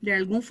alguien, de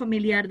algún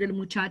familiar del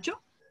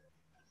muchacho,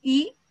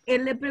 y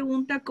él le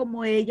pregunta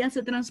cómo ella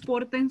se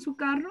transporta en su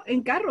carro,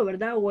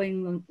 ¿verdad? O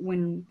en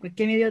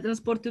qué medio de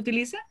transporte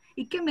utiliza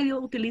y qué medio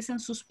utilizan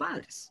sus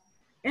padres.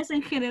 Es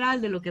en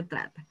general de lo que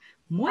trata.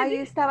 Muy Ahí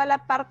bien. estaba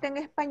la parte en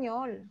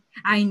español.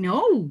 I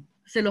know.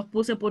 Se los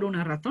puse por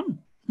una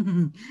razón.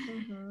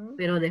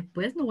 Pero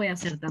después no voy a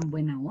ser tan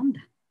buena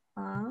onda.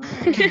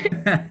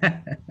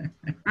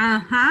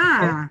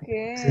 Ajá.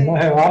 Okay. Si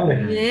no se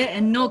vale.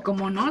 Yeah, no,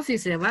 como no, si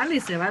se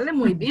vale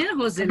muy bien,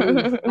 José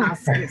Luis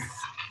Vázquez.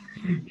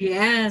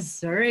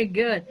 Yes, very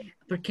good.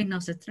 Porque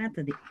no se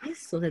trata de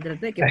eso, se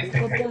trata de que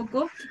poco a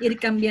poco ir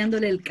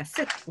cambiándole el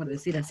cassette, por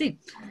decir así.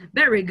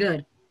 Very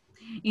good.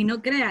 Y no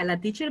crea, la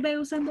teacher va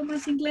usando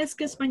más inglés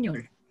que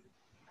español.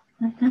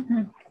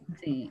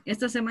 Sí,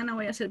 esta semana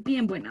voy a ser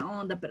bien buena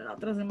onda, pero la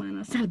otra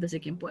semana, sálvese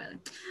quien pueda.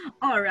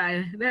 All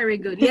right, very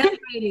good. Yeah,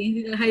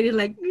 Heidi. Heidi's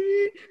like,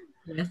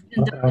 yes.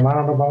 Otra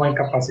semana nos vamos a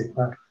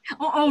incapacitar.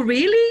 Oh,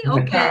 really?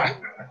 Okay.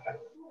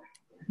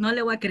 No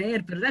le voy a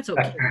creer, pero that's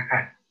okay.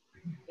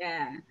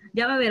 Yeah.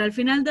 Ya va a ver, al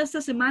final de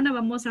esta semana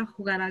vamos a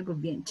jugar algo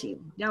bien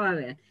chido. Ya va a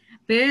ver.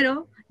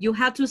 Pero you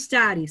have to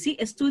study, ¿sí?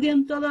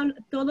 Estudian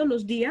todos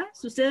los días.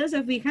 Si ustedes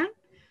se fijan,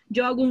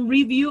 yo hago un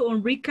review,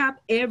 un recap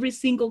every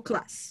single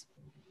class.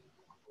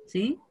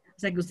 ¿Sí? O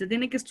sea que usted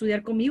tiene que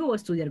estudiar conmigo o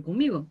estudiar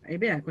conmigo. Ahí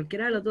vea,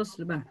 cualquiera de los dos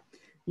va.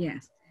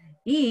 Yes.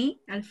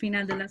 Y al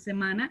final de la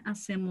semana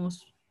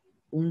hacemos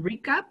un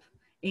recap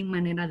en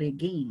manera de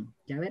game.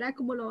 Ya verá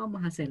cómo lo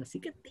vamos a hacer. Así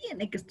que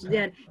tiene que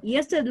estudiar. Y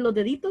los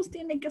deditos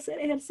tienen que hacer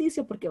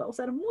ejercicio porque va a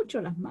usar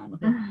mucho las manos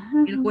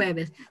el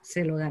jueves.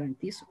 Se lo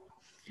garantizo.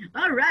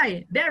 All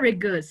right. Very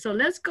good. So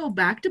let's go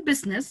back to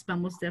business.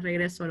 Vamos de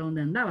regreso a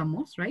donde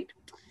andábamos, right?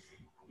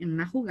 En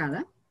la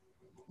jugada.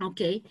 Ok,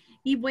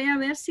 y voy a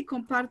ver si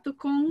comparto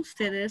con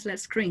ustedes la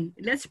screen.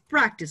 Let's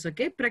practice,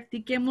 ok?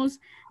 Practiquemos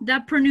the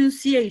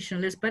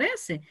pronunciation, ¿les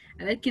parece?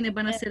 A ver quiénes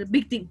van a ser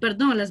víctimas.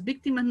 Perdón, las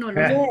víctimas no,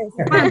 los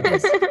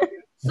ocupantes.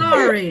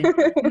 Sorry,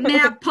 me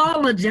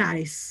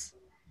apologize.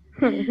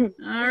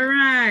 All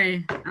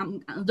right.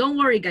 Don't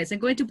worry, guys. I'm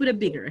going to put it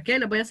bigger, ok?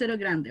 Lo voy a hacer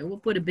grande. We'll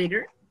put it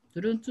bigger.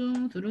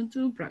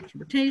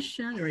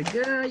 Transportation. Very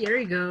good. Here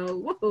we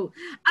go. Woohoo.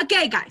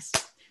 Okay, guys.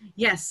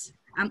 Yes.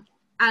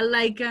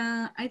 I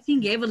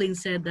think Evelyn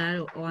said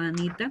that, or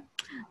Anita,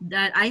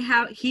 that I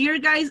have here,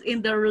 guys,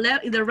 in the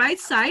right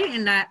side,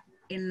 en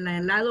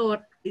el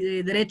lado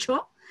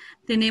derecho,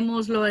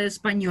 tenemos lo de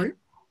español,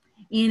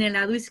 y en el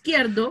lado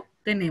izquierdo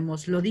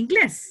tenemos lo de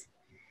inglés.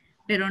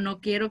 Pero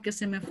no quiero que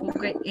se me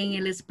enfoque en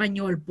el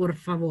español, por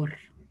favor.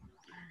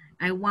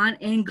 I want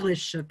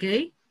English, ¿ok?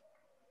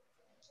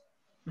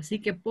 Así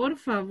que, por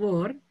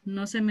favor,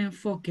 no se me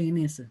enfoque en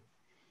eso.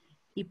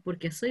 Y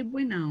porque soy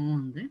buena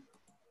onda,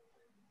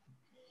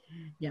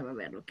 ya va a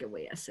ver lo que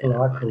voy a hacer. Lo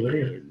va a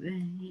cubrir.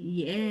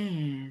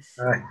 Yes.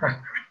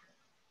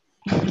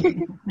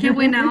 Qué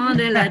buena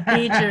onda la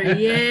teacher.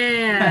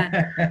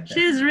 Yeah.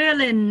 She's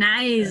really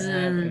nice.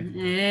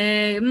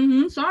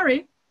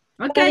 Sorry.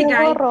 Okay,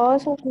 guys.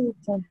 Borroso,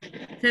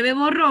 Se ve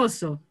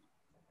borroso.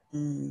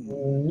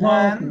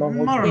 No, no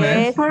mucho.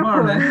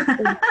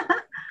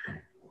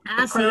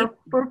 Ah, sí.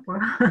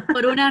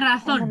 Por una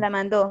razón. La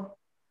mandó.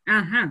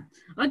 Ajá.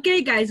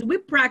 Okay, guys, we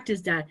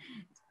practice that.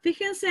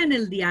 Fíjense en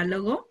el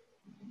diálogo.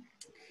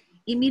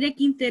 Y mire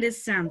qué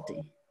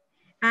interesante.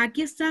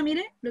 Aquí está,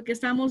 mire lo que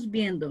estamos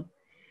viendo.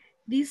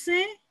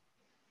 Dice,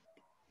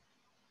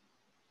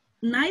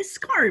 nice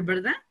car,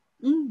 ¿verdad?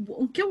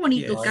 Qué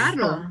bonito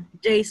carro,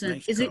 Jason.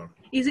 Nice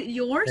is it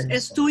yours?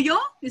 ¿Es tuyo?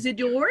 Is it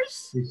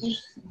yours?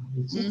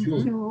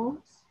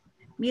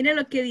 Mire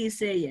lo que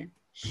dice ella.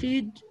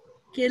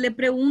 Que le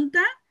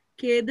pregunta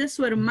que es de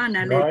su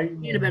hermana,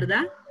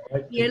 ¿verdad?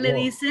 Y él le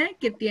dice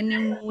que tiene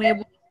un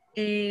nuevo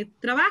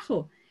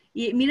trabajo.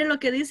 Y mire lo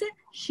que dice.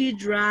 She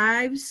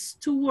drives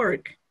to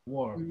work.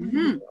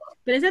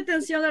 Preste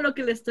atención a lo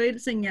que le estoy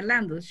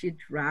señalando. She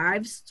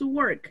drives to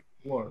work.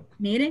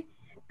 Mire,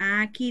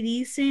 aquí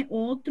dice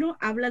otro,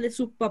 habla de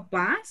sus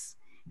papás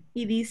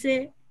y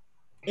dice,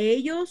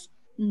 ellos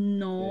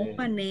no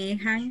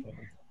manejan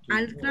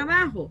al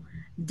trabajo.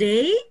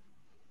 They,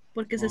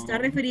 porque se está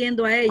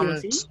refiriendo a ellos,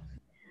 ¿sí?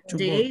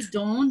 They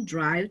don't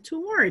drive to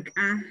work.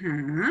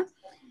 Ajá.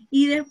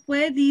 Y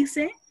después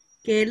dice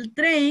que el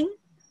tren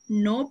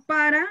no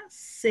para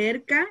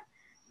cerca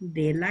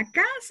de la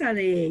casa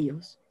de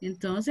ellos.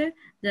 Entonces,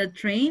 the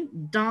train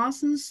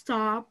doesn't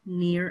stop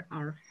near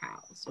our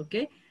house, ¿ok?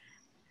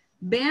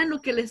 Vean lo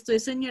que les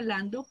estoy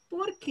señalando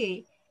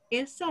porque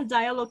esa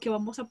diálogo que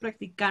vamos a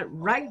practicar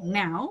right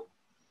now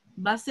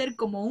va a ser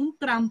como un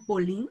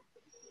trampolín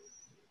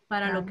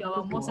para lo que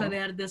vamos a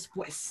ver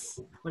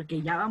después.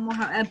 Porque ya vamos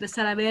a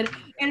empezar a ver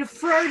el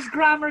first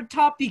grammar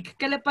topic.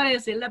 ¿Qué le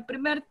parece? El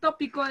primer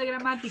tópico de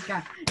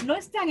gramática. ¿No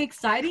es tan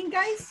exciting,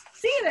 guys?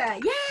 See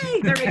that?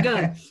 Yay! Very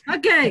good.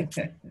 Okay.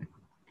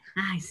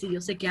 Ay, sí, yo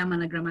sé que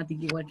aman la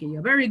gramática igual que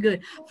yo. Very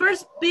good.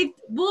 First, pick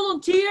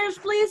volunteers,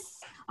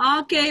 please.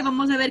 Okay,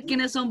 vamos a ver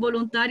quiénes son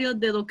voluntarios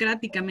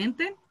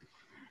dedocráticamente.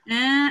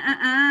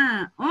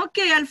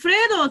 Okay,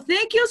 Alfredo,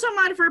 thank you so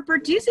much for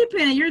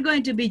participating. You're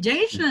going to be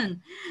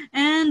Jason.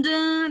 And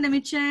let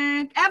me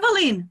check.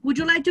 Evelyn, would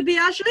you like to be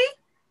Ashley?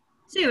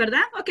 Sí,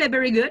 ¿verdad? Okay,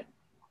 very good.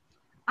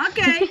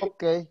 Okay.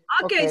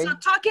 Okay, so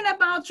talking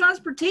about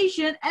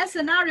transportation as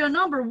scenario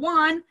number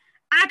 1,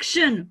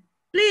 action.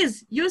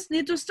 Please, you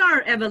need to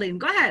start, Evelyn.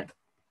 Go ahead.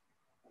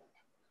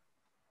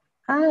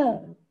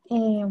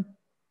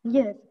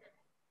 Yes.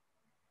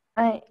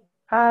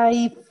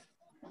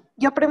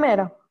 Yo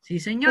primero. Sí,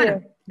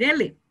 señora.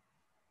 Dele.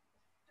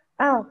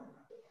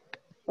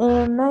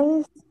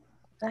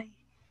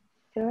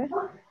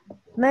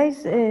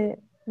 Nice.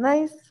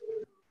 Nice.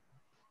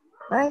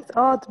 Nice.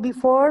 Out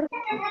before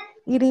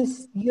it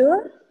is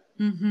your.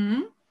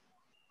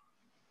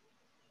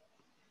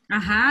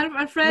 Ajá,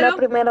 Alfredo. La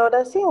primera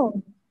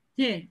oración.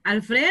 Sí.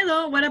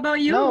 Alfredo, what about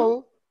you?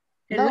 No.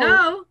 Hello.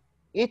 No,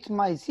 it's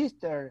my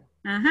sister.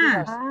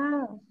 Ajá.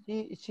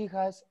 She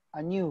has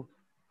a new.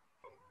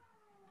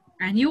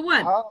 A new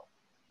what?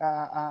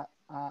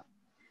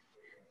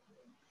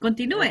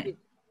 Continúe.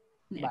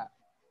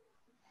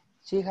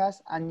 She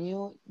has a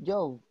new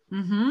job.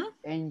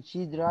 And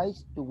she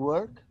drives to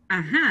work.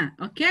 Ajá.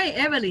 Okay,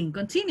 Evelyn,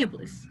 continue,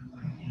 please.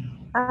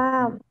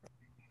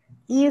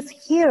 Is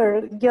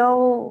here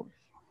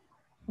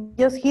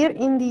just here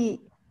in the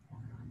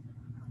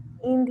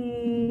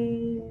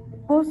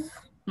bus.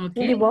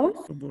 Okay. In the bus?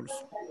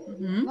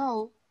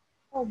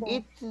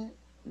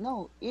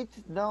 No, it's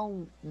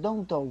downtown.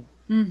 Downtown.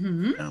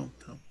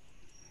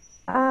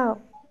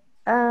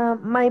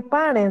 My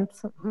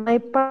parents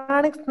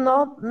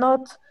not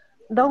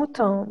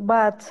downtown,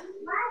 but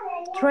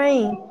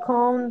train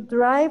come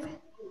drive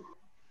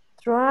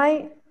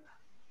and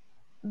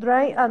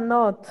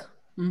not.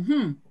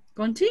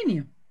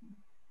 Continue.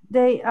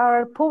 They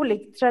are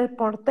public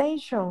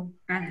transportation.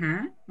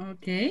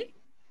 Okay.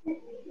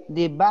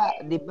 The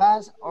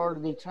bus or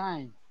the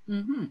train.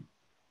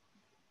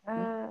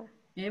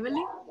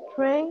 Evelyn?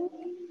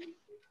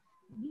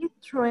 The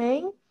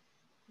train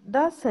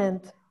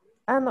doesn't.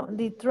 No,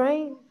 the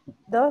train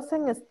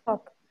doesn't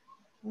stop.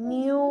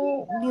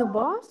 New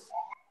bus?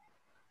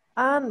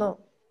 No,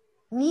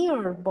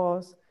 near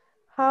bus.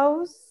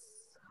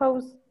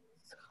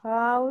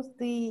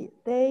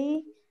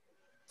 They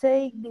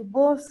take the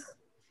bus?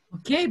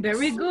 Okay,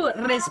 very good.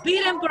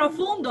 Respiren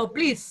profundo,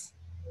 please.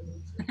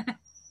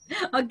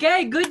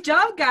 Okay, good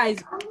job,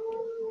 guys.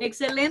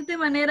 Excelente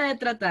manera de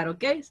tratar,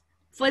 okay?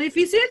 ¿Fue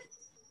difícil?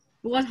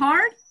 Was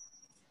hard?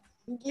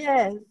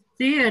 Yes.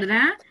 Sí,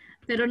 ¿verdad?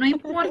 Pero no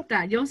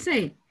importa, yo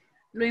sé.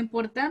 Lo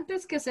importante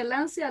es que se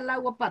lance al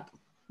agua pato,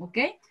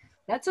 okay?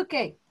 That's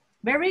okay.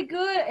 Very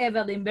good,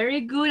 Evelyn.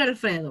 Very good,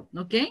 Alfredo,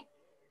 okay?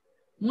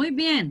 Muy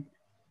bien.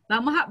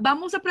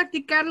 Vamos a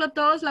practicarlo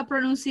todos, la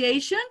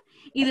pronunciation,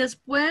 y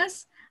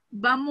después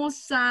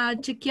vamos a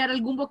chequear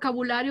algún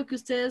vocabulario que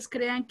ustedes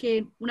crean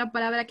que una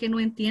palabra que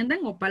no entiendan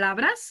o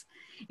palabras,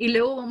 y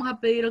luego vamos a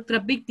pedir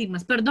otras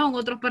víctimas, perdón,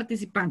 otros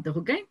participantes,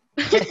 ¿ok?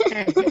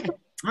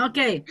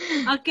 Okay,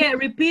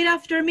 repeat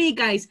after me,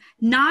 guys.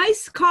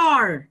 Nice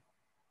car.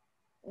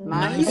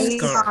 Nice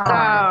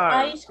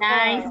car. Nice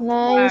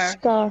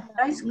car.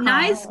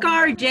 Nice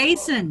car,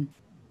 Jason.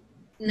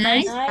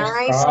 Nice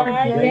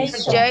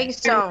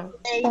Jason.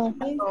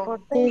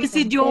 Is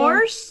it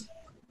yours?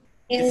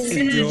 Is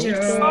it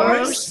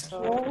yours?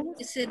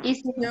 Is it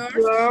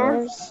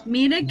yours?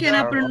 Mire que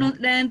la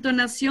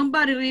entonación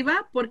va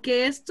arriba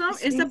porque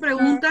esta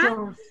pregunta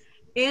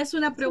es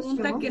una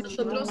pregunta que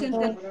nosotros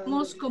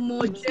entendemos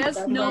como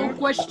yes, no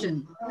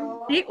question.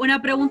 ¿Sí?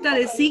 Una pregunta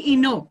de sí y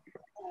no.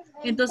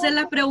 Entonces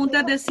las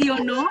preguntas de sí o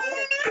no.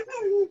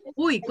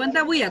 Uy,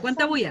 ¿cuánta bulla?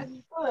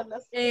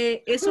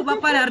 Eso va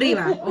para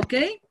arriba, ¿ok?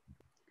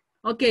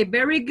 Ok,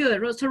 very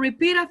good. So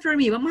repeat after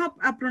me. Vamos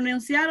a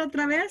pronunciar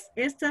otra vez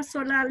esta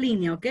sola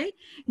línea, ¿ok?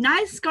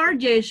 Nice car,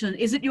 Jason.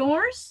 Is it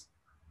yours?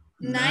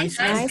 Nice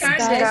Nice car,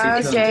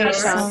 car,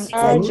 Jason.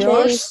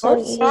 Yours.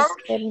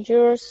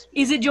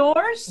 Is it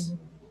yours?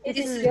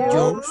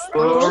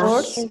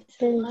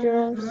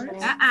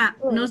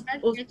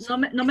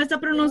 No me está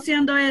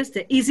pronunciando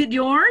este. Is it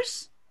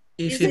yours?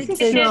 Is it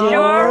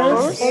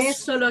yours?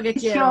 Eso es lo que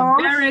quiero.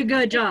 Very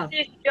good job.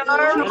 Is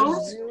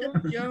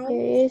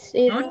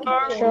it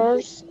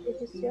yours?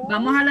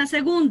 Vamos a la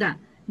segunda.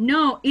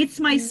 No, it's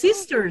my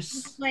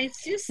sister's. My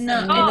sister.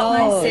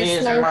 No,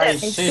 it's my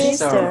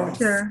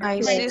sister.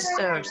 My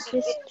sister's.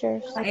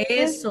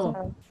 Eso.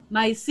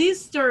 My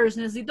sister's.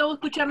 Necesito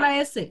escuchar la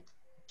S.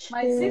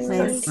 My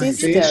sisters.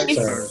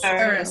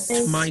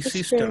 My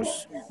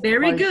sisters.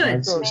 Very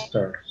good.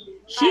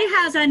 She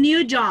has a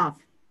new job.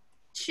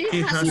 She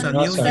has a a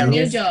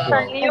new job.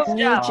 She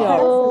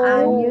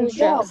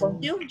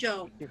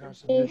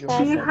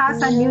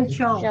has a new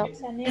job.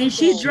 And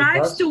she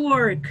drives to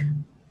work.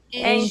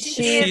 And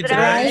she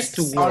drives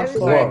to work.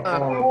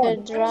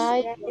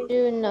 Drive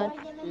to not.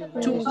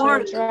 To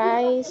work.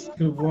 Drives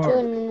to work.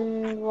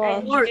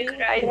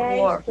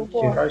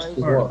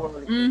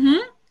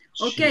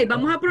 Ok,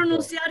 vamos a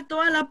pronunciar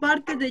toda la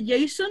parte de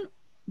Jason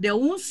de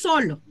un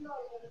solo.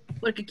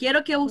 Porque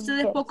quiero que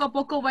ustedes poco a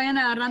poco vayan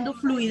agarrando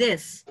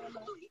fluidez.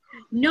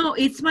 No,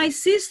 it's my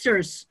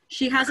sister's.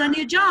 She has a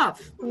new job.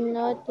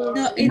 No,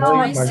 it's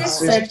my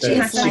sister. She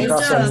has a new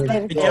job.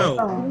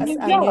 She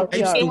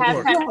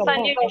has a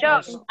new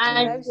job.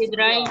 And she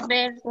drives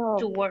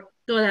to work.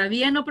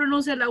 Todavía no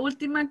pronuncia la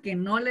última que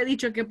no le he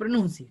dicho que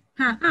pronuncie.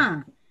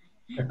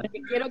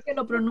 Porque quiero que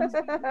lo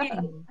pronuncie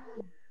bien.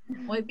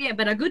 Muy bien,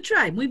 but a good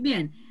try. Muy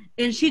bien.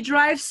 And she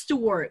drives to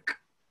work.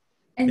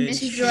 And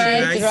she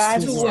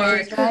drives to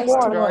work.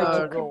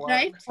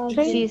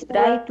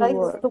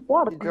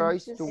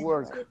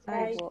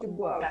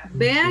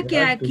 Vea que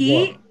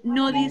aquí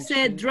no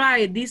dice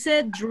drive,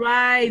 dice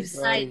drives.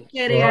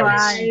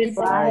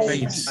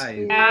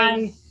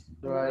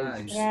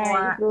 Drives.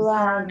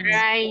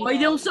 Hoy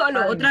de un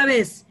solo, otra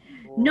vez.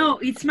 No,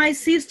 it's my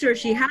sister.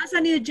 She has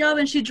a new job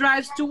and she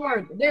drives to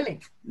work. Dele.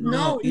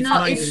 No,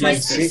 it's my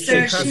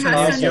sister. She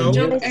has a new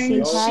job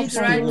and she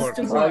drives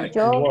to work.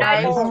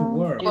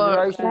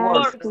 Drives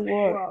to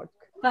work.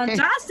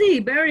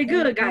 Fantastic. Very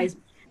good, guys.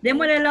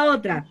 Démosle la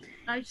otra.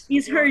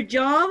 Is her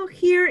job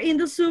here in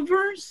the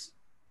suburbs?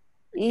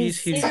 Is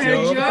his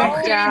Her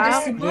job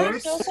job in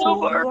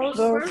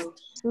the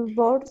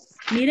Suburbs.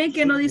 Miren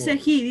que no dice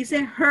he,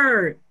 dice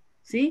her.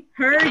 ¿Sí?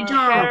 Her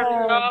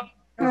job.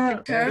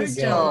 Her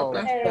job.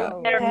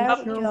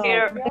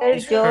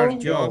 is her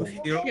job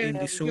here in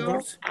the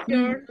suburbs?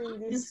 Her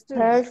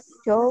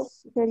job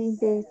here in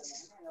the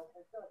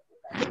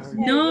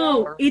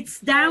No, it's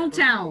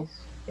downtown.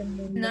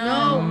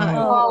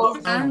 No,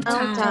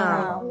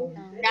 downtown.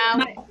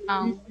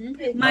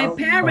 My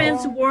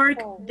parents work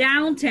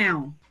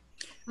downtown.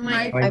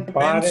 My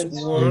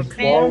Parents work,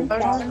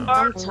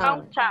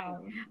 Downtown.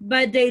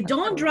 But they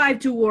don't drive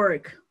to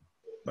work.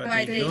 but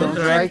they They don't don't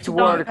drive to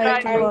work.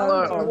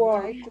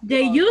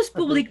 They use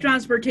public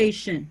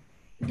transportation.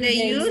 They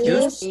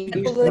use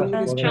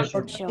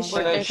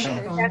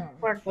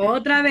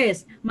Otra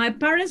vez. My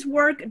parents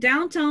work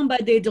downtown,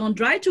 but they don't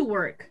drive to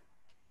work.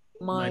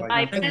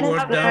 My parents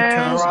work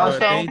downtown, but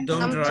they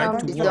don't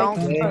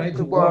drive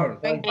to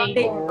work.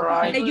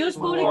 They use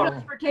public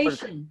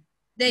transportation.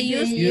 They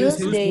use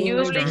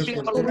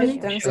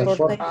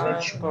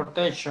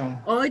Transportation.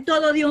 Hoy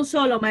todo de un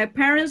solo. My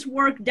parents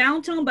work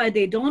downtown, but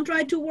they don't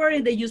drive to work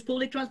and they use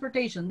public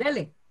transportation.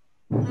 Dele.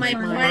 my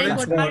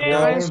Parents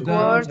parents work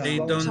downtown, they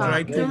don't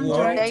drive to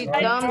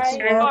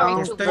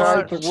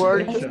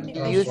work.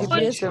 Use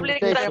public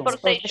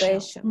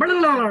transportation. Blah,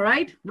 blah, blah,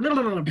 right? Blah,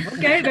 blah, blah.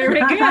 Okay, very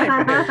good.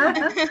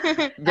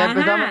 Ya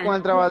empezamos Ajá. con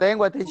el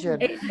trabalengua, teacher.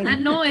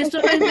 No, esto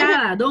no es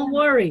nada. Don't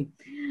worry.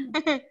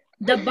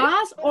 The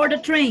bus or the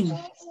train?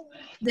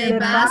 the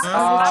bus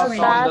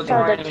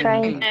or the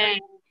train.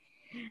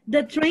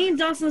 The train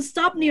doesn't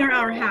stop near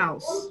our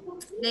house.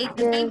 They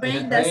train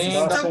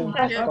doesn't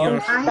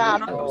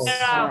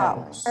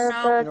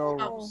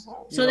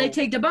So they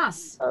take the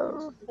bus.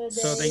 So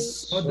they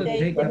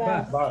Take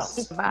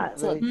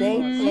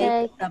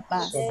the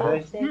bus.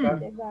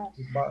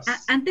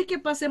 Antes que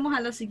pasemos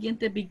a la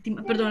siguiente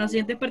víctima, perdón, a las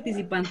siguientes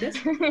participantes,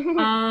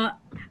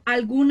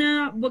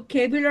 ¿alguna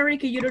vocabulary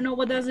que you don't know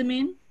what does it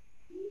mean?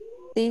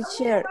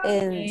 Teacher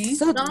and Okay.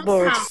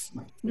 suburbs.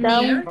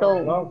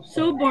 Downtown.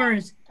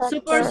 Suburbs.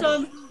 Suburbs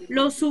son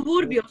los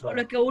suburbios, o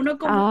lo que uno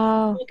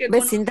como que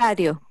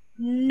Vecindario.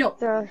 no,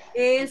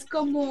 es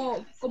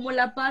como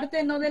la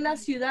parte no de la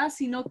ciudad,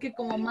 sino que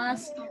como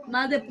más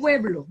de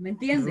pueblo, ¿me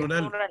entiendes?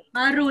 rural.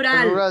 Más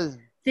rural.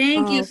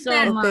 Thank you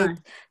so much.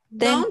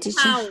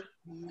 Downtown.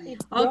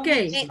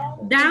 Okay,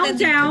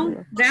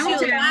 downtown.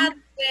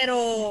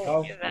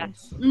 Pero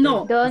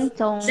No,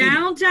 Downtown.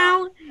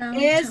 downtown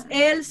es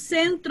el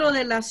centro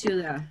de la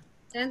ciudad.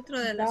 dentro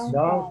de la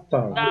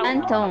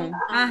Downtown.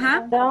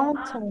 Ajá.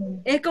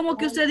 Downtown. Es como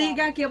que usted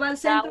diga que va al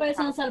centro de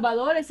San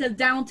Salvador, es el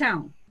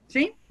downtown,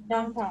 ¿sí?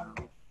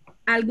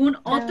 ¿Algún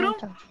otro?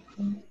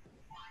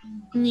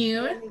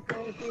 near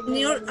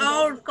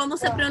our, ¿cómo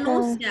se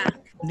pronuncia?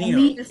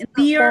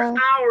 Near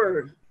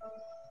our.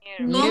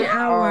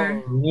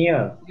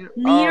 Near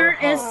Near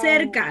es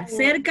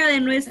cerca de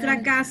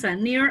nuestra casa.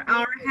 Near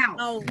our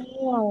house.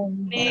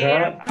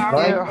 Near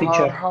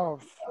our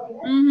house.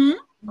 Mhm.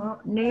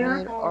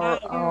 Near our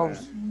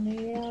house.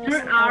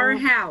 Near our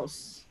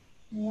house.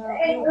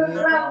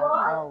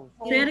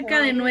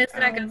 Cerca de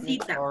nuestra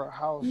casita.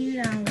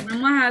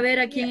 Vamos a ver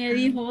a quién le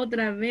dijo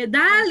otra vez.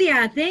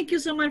 Dalia, thank you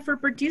so much for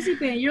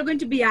participating. You're going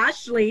to be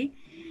Ashley.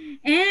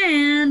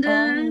 And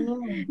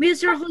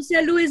Mr.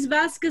 Jose Luis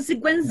Vasquez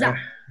Seguenza.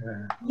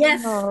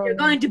 Yes, you're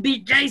going to be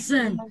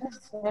Jason.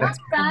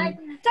 Right.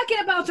 Talking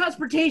about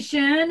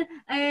transportation,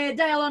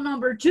 dialogue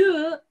number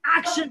 2.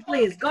 Action,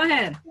 please. Go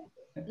ahead.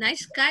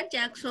 Nice cat,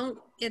 Jackson.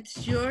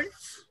 It's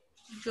yours.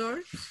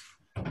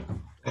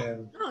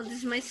 No, this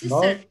is my sister.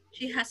 No.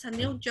 She has a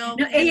new job.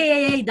 No,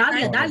 hey,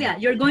 Dalia,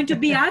 you're going to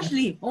be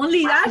Ashley.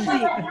 Only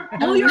Ashley.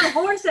 Know your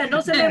horses, no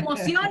se me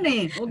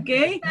emocione,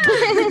 ¿ok?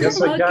 Yo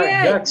soy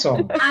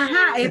Jackson.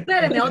 Ajá,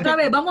 espéreme, otra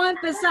vez, vamos a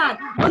empezar.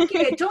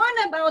 Okay,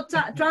 talking about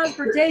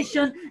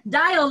transportation,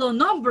 dialogue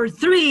number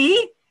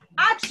 3.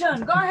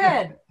 Action, go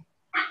ahead.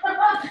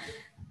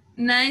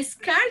 Nice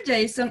car,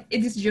 Jason.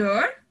 It is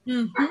yours?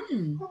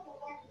 Mm-hmm.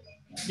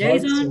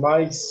 Jason?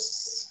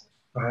 That's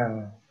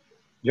my,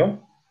 John?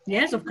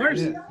 Yes, of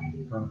course.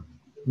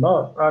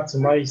 No, that's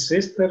my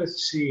sister.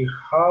 She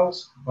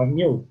has a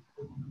new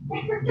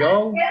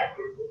job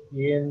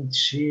and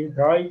she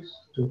drives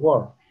to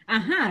work.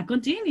 Ajá,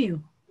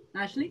 continue.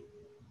 Ashley?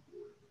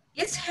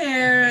 Is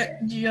her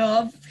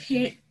job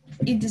here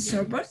in the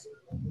suburbs?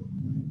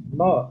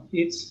 No,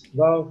 it's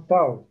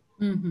downtown.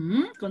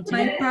 Mm-hmm.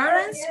 Continue. My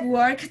parents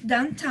work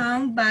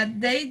downtown, but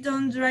they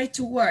don't drive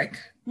to work.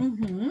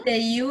 Mm-hmm. They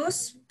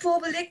use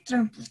public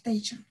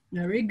transportation.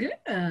 Very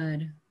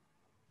good.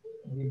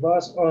 The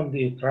bus on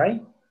the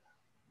train?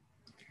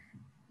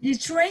 The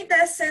train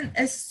doesn't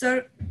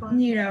stop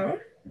near our.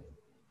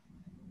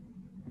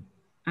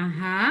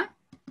 Ajá.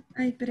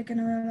 Ay, espera que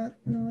no veo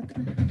lo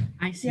otro.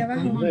 Ay, sí, De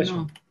abajo. ¿cómo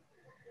no?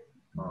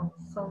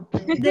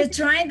 The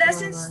train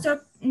doesn't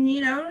stop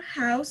near our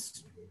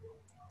house,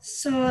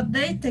 so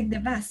they take the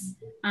bus.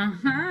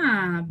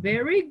 Ajá,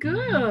 very Very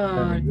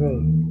good.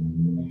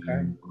 good.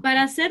 Okay.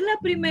 Para hacer la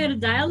primer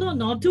dialogue,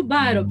 not too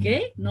bad,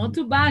 ¿ok? Not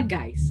too bad,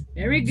 guys.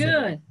 Very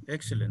good.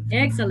 Excellent.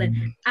 Excellent.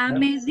 A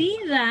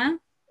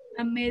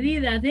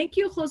medida, thank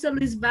you, José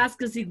Luis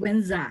Vázquez y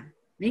Güenza.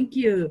 Thank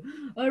you.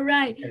 All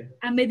right.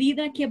 A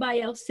medida que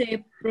vaya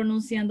usted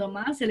pronunciando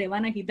más, se le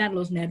van a quitar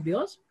los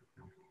nervios.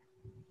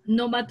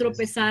 No va a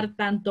tropezar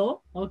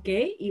tanto, ¿ok?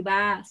 Y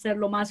va a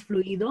hacerlo más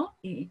fluido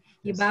y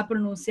va a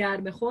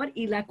pronunciar mejor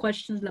y la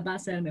questions la va a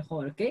hacer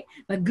mejor, ¿ok?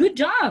 But good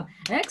job.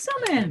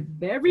 Excellent.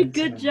 Very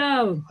good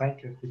job.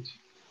 Thank you, teacher.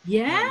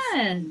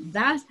 Yes,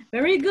 that's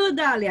very good,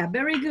 Dalia.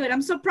 Very good.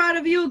 I'm so proud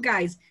of you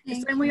guys.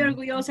 Estoy muy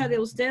orgullosa de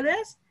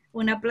ustedes.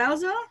 Un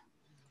aplauso.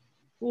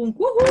 Un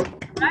woohoo,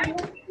 right?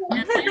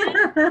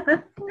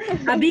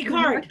 A big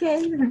heart.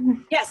 Okay.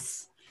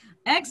 Yes.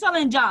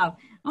 Excellent job.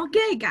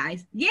 Okay,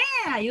 guys.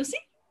 Yeah, you see?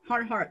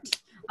 Heart.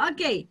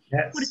 Ok,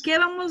 Yes. ¿Por qué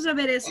vamos a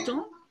ver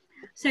esto?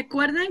 ¿Se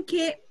acuerdan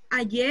que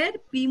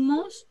ayer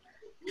vimos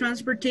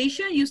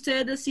transportation y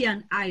ustedes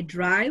decían, I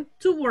drive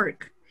to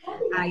work,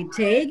 I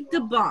take the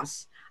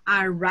bus,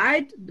 I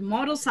ride the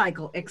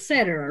motorcycle,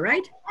 etc.,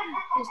 right?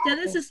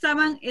 Ustedes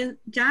estaban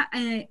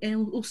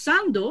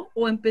usando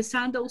o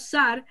empezando a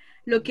usar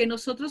lo que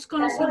nosotros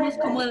conocemos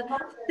como el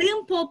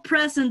simple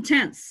present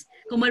tense,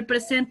 como el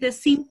presente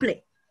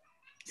simple,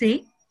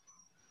 ¿sí?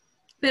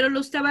 Pero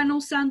lo estaban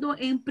usando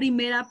en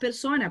primera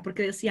persona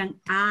porque decían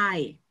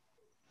I.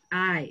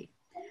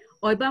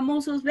 Hoy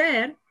vamos a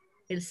ver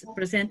el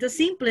presente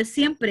simple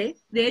siempre.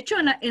 De hecho,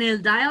 en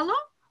el diálogo,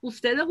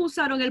 ustedes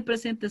usaron el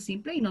presente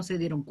simple y no se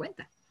dieron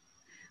cuenta.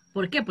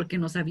 ¿Por qué? Porque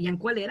no sabían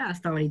cuál era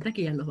hasta ahorita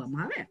que ya los vamos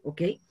a ver,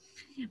 ¿ok?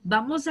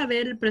 Vamos a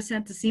ver el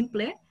presente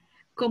simple,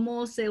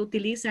 cómo se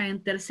utiliza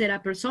en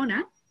tercera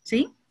persona,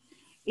 ¿sí?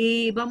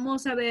 Y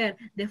vamos a ver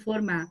de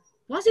forma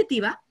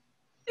positiva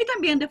y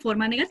también de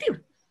forma negativa.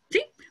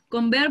 ¿Sí?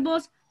 Con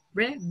verbos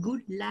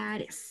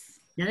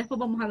regulares. Ya después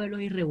vamos a ver los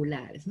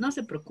irregulares. No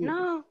se preocupen.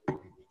 No.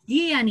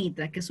 Y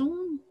Anita, que es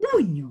un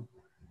puño.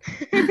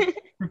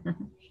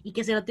 Y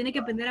que se lo tiene que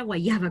aprender a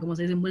guayaba, como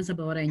se dice en buen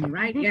salvadoreño,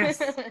 right? Yes.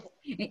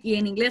 Y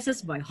en inglés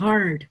es by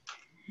heart.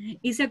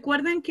 Y se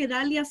acuerdan que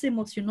Dalia se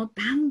emocionó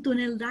tanto en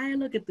el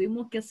dialogue que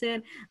tuvimos que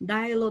hacer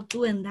dialogue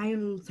 2 and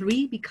dialogue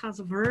 3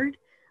 because of her.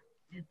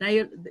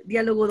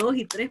 Diálogo 2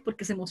 y 3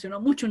 porque se emocionó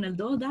mucho en el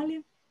 2,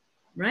 Dalia.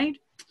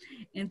 Right?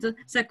 Entonces,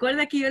 ¿se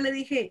acuerda que yo le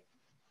dije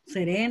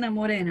serena,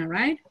 morena,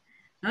 right?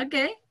 Ok.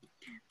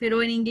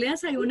 Pero en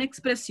inglés hay una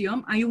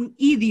expresión, hay un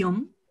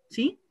idiom,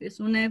 ¿sí?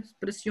 Es una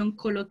expresión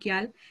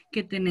coloquial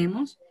que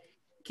tenemos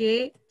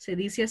que se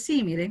dice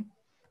así, miren.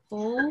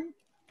 O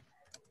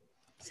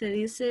se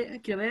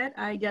dice, quiero ver,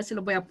 ahí ya se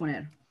lo voy a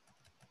poner.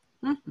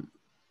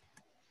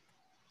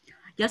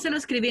 Ya se lo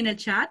escribí en el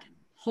chat.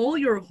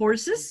 Hold your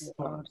horses.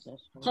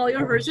 Hold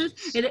your horses.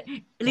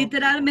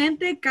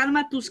 Literalmente,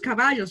 calma tus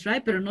caballos,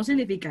 right? Pero no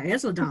significa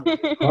eso, Dom.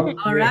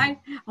 All right?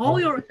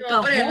 Hold your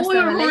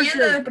horses.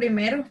 De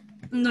primero.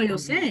 No, yo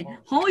sé.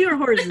 Hold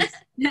your horses.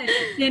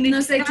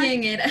 No sé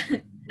quién era.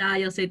 Ah,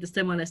 yo sé, te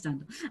estoy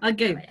molestando.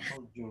 Ok.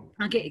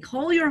 Ok,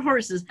 hold your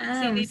horses.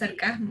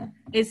 Sarcasmo.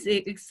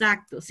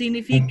 Exacto.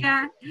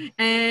 Significa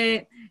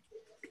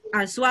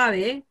al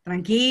suave,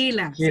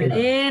 tranquila,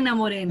 serena,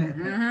 morena.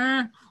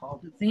 Ajá.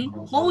 ¿Sí?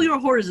 Hold your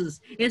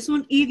horses. Es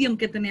un idioma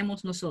que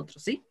tenemos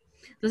nosotros, ¿sí?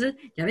 Entonces,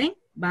 ya ven,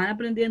 van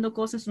aprendiendo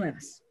cosas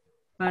nuevas.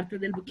 Parte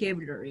del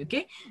vocabulary,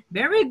 ¿ok?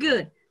 Very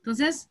good.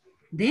 Entonces,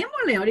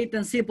 démosle ahorita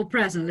en simple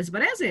present, ¿les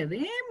parece?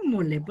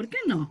 Démosle, ¿por qué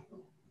no?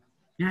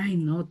 Ay,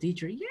 no,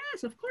 teacher.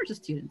 Yes, of course,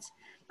 students.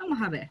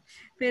 Vamos a ver.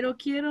 Pero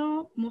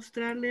quiero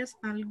mostrarles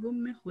algo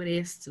mejor.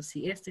 Esto,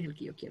 sí, este es el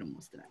que yo quiero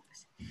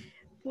mostrarles.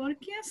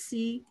 Porque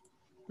así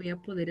voy a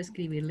poder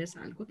escribirles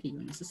algo que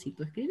yo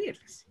necesito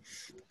escribirles.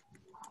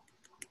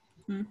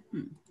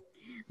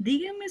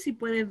 Díganme si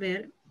pueden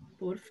ver,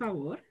 por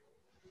favor.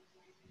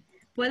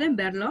 ¿Pueden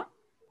verlo?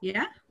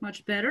 Yeah,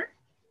 much better.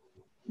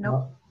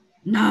 No.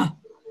 No.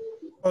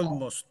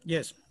 Almost,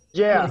 yes.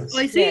 Yes.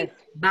 Hoy sí.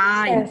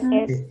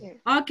 Bye.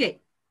 Yes.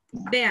 Ok.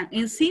 Vean,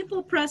 en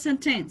simple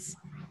present tense.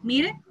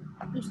 Mire,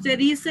 usted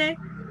dice,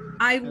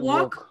 I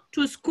walk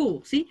to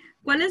school, ¿sí?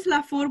 ¿Cuál es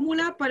la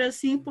fórmula para el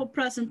simple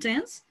present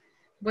tense?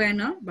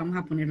 Bueno, vamos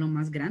a ponerlo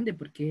más grande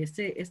porque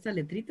esta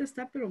letrita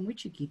está pero muy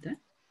chiquita.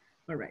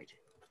 All right.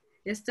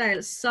 Está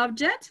el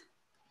subject,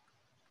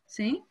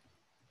 ¿sí?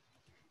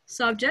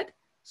 Subject,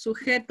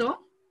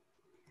 sujeto,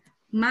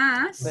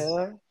 más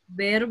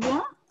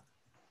verbo,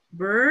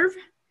 verb,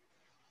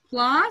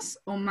 plus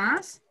o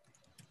más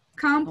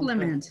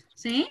complement,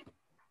 ¿sí?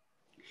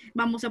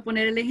 Vamos a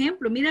poner el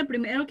ejemplo. Mira, el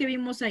primero que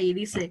vimos ahí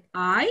dice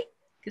I,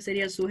 que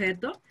sería el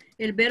sujeto.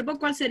 ¿El verbo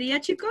cuál sería,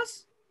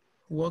 chicos?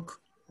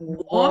 Walk.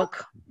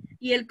 Walk.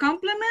 ¿Y el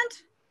complement?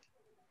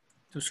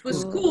 To school. To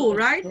school,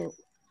 right?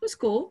 To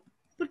school,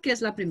 porque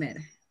es la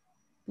primera.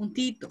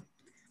 Puntito.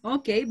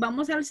 Ok,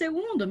 vamos al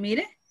segundo,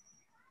 mire.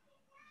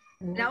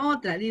 La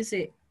otra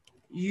dice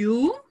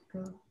you.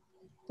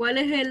 ¿Cuál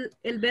es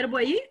el verbo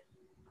ahí?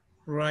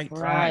 Right.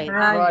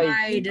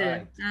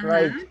 Ride.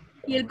 Ajá.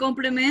 ¿Y el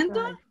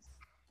complemento?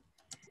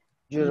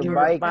 Your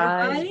bike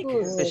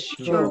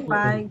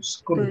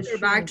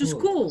to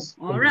school.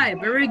 All right,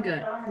 very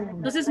good.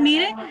 Entonces,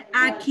 mire,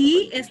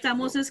 aquí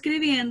estamos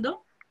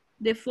escribiendo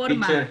de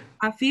forma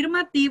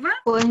afirmativa.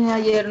 Pues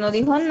ayer no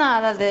dijo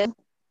nada de...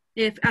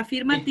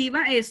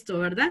 Afirmativa esto,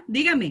 ¿verdad?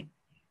 Dígame.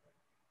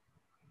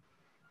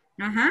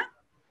 Ajá.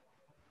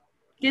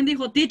 ¿Quién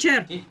dijo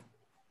teacher? Sí.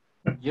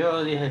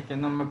 Yo dije que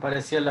no me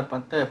parecía la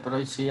pantalla, pero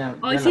hoy sí ya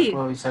Hoy la sí.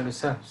 puedo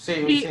visualizar. Sí,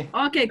 hoy sí.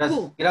 Ok,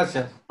 cool.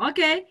 Gracias. Ok,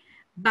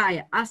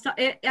 vaya, hasta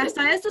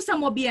esto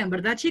estamos bien,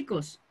 ¿verdad,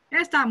 chicos?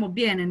 Estamos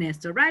bien en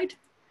esto, right?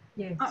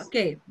 Yes.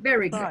 Ok,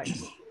 very good.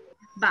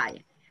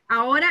 Vaya,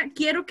 ahora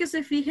quiero que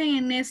se fijen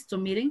en esto,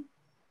 miren.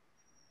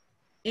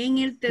 En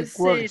el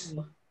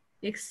tercero.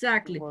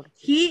 Exactly.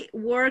 He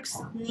works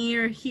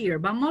near here.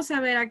 Vamos a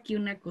ver aquí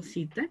una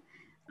cosita.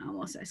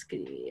 Vamos a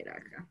escribir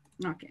acá.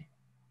 Ok.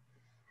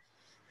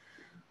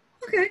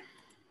 Ok.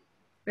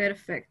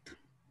 Perfecto.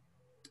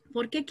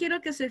 ¿Por qué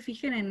quiero que se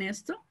fijen en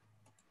esto?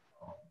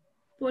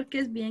 Porque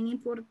es bien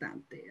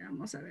importante.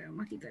 Vamos a ver,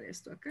 vamos a quitar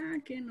esto acá,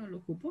 que no lo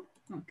ocupo.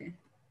 Ok.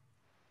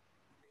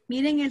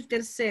 Miren el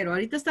tercero.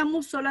 Ahorita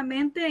estamos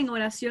solamente en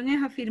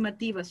oraciones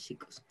afirmativas,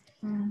 chicos.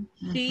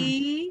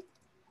 She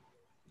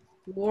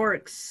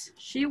works.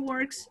 She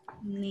works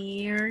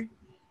near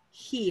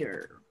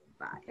here.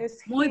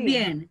 Muy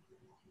bien.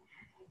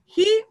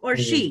 He or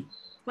she.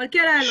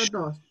 Cualquiera de los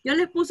dos. Yo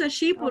les puse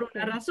she por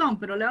una razón,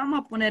 pero le vamos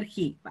a poner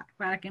he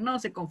para que no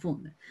se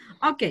confundan.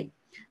 Ok.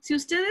 Si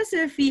ustedes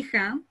se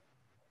fijan,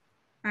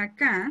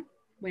 acá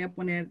voy a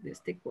poner de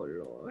este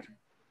color.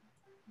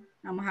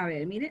 Vamos a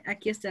ver, mire,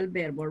 aquí está el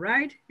verbo,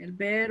 right? El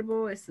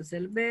verbo, este es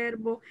el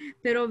verbo.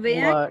 Pero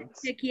vean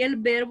que aquí el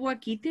verbo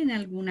aquí tiene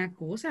alguna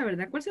cosa,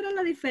 ¿verdad? ¿Cuál será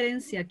la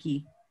diferencia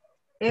aquí?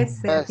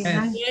 Ese.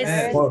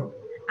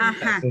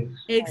 Ajá,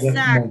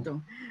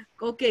 exacto.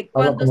 Ok,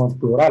 cuando... como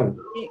plural.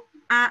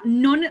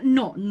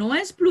 No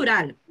es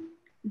plural.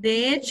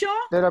 De hecho,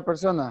 tercera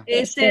persona.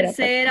 Es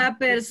tercera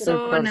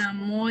persona.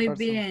 Muy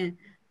bien.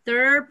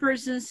 Third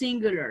person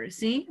singular,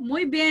 ¿sí?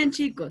 Muy bien,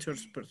 chicos.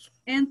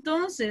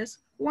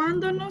 Entonces,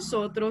 cuando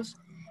nosotros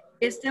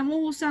estemos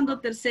usando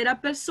tercera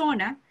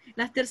persona,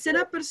 la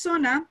tercera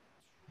persona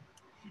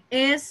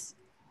es,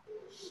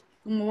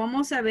 como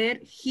vamos a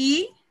ver,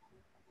 he,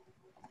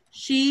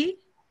 she,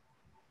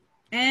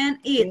 and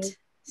it,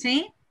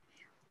 ¿sí?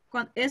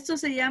 Esto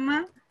se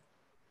llama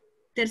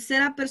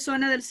tercera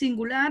persona del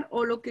singular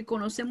o lo que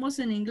conocemos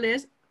en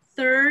inglés,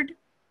 third,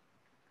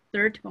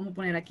 vamos a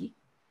poner aquí,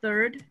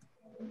 third,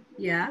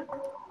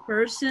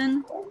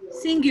 person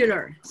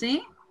singular,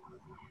 ¿sí?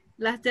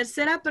 La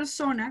tercera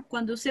persona,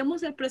 cuando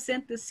usemos el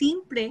presente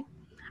simple,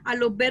 a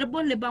los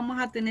verbos les vamos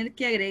a tener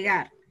que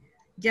agregar,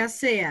 ya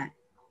sea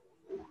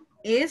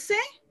S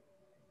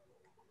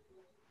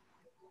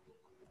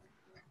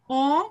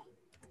o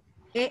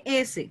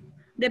ES,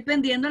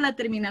 dependiendo de la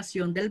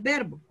terminación del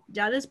verbo.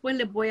 Ya después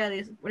les voy a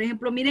decir, por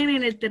ejemplo, miren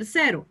en el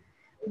tercero.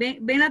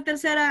 ¿Ven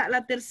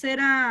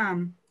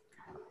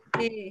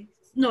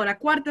la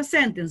cuarta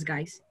sentence,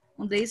 guys?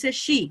 Donde dice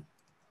she.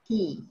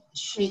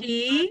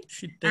 She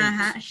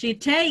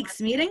takes,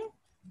 miren.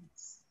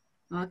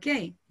 Ok,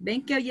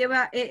 ¿ven que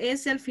lleva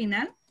ES al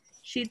final?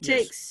 She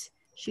takes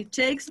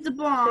the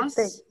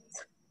bus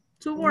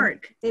to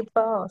work.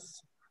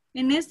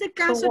 En este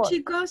caso,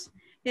 chicos,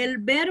 el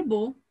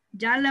verbo,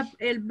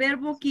 el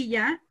verbo aquí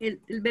ya, el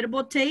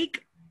verbo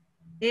take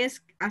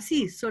es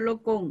así,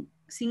 solo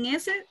sin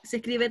S se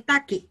escribe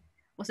take.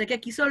 O sea que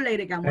aquí solo le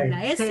agregamos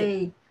la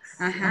S.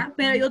 Ajá,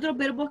 pero hay otros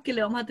verbos que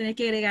le vamos a tener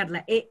que agregar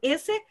la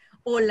ES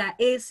o la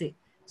S.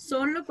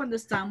 Solo cuando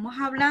estamos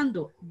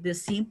hablando de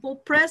simple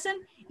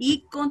present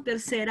y con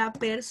tercera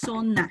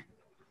persona.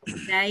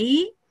 De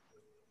ahí,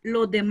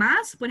 los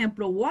demás, por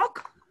ejemplo,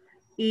 walk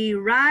y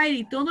ride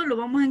y todo, lo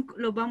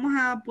vamos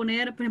a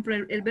poner, por ejemplo,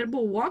 el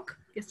verbo walk,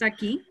 que está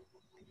aquí.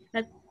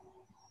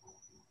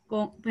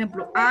 Por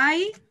ejemplo,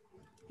 I,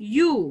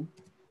 you,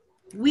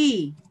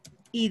 we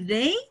y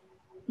they,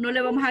 no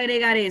le vamos a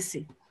agregar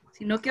ese,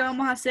 sino que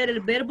vamos a hacer el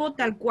verbo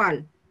tal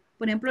cual.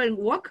 Por ejemplo, el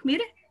walk,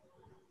 mire,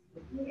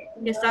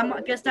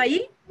 que está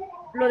ahí,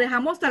 lo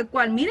dejamos tal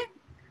cual, mire,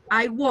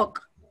 I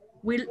walk.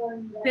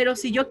 Pero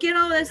si yo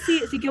quiero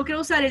decir, si yo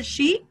quiero usar el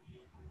she,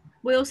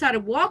 voy a usar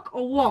walk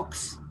o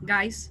walks,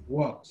 guys.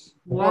 Walks.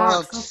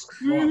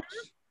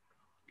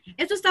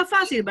 Esto está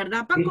fácil,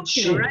 ¿verdad, Paco?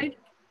 Right?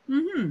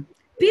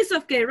 Piece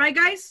of cake, right,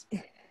 guys?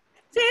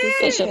 Sí.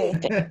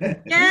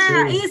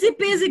 Yeah, easy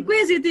peasy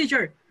quizy,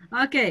 teacher.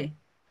 Ok.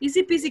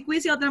 Easy peasy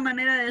quizy, otra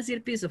manera de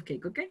decir piece of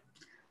cake, ¿ok?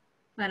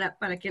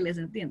 Para que les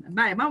entiendan.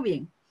 Vale, vamos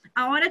bien.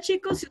 Ahora,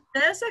 chicos, si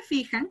ustedes se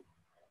fijan,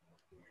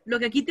 lo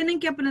que aquí tienen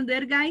que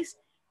aprender, guys,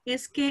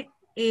 es que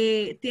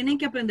tienen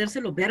que aprenderse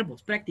los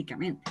verbos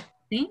prácticamente,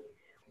 ¿sí?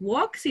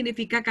 Walk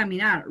significa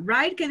caminar.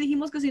 Ride, ¿qué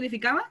dijimos que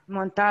significaba?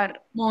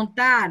 Montar.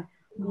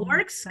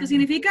 Works, ¿qué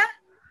significa?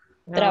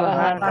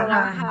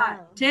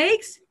 Trabajar.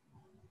 Takes.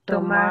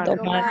 Tomar.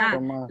 Ajá.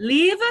 Tomar.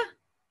 Live.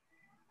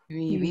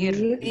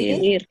 Vivir.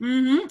 Y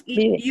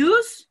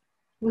use.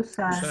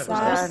 Usar.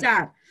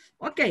 Usar.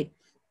 Ok.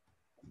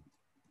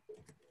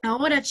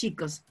 Ahora,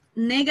 chicos,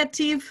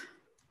 negative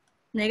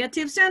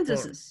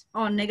sentences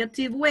o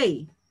negative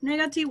way.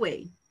 Negative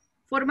way.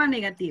 Forma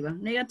negativa.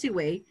 Negative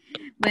way.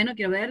 Bueno,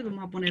 quiero ver,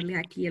 vamos a ponerle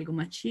aquí algo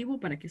más chivo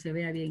para que se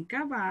vea bien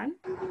cabal.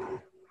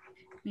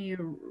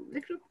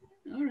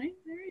 All right,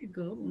 there you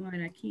go. Vamos a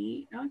ver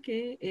aquí. Ok,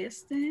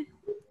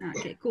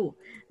 ok, cool.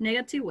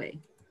 Negative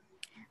way.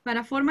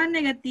 Para forma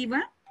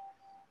negativa,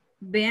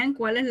 vean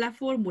cuál es la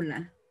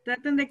fórmula.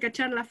 Traten de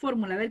cachar la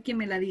fórmula, a ver quién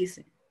me la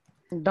dice.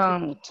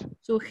 Don't.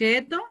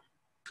 Sujeto.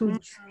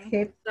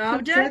 Subject,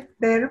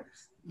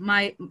 verbs,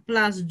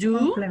 Plus do.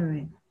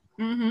 complement.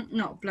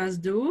 No, plus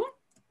do.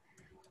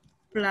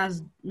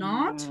 Plus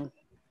not.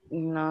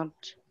 Not.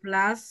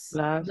 Plus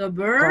the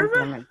verb.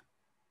 Complement.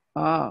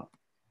 Oh.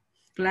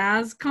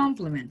 Plus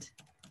complement.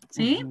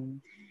 ¿Sí?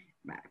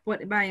 Va,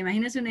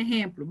 imagínense un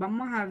ejemplo.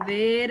 Vamos a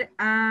ver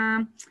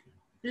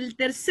el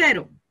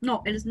tercero.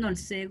 No, el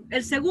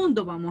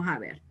segundo vamos a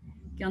ver.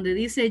 Que donde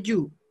dice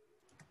you.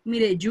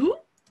 Mire, you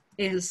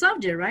es el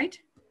subject, right?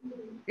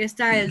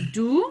 Está el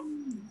do.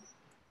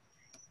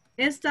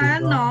 Está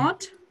el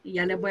not. Y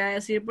ya les voy a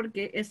decir por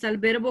qué. Está el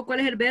verbo.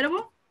 ¿Cuál es el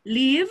verbo?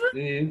 Live.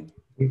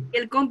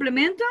 El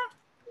complemento.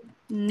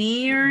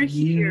 Near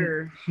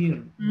here.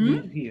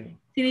 Near here.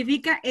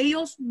 Significa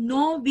ellos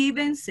no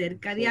viven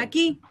cerca de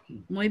aquí.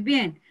 Muy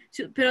bien.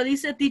 Pero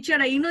dice teacher,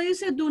 ahí no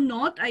dice do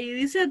not, ahí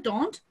dice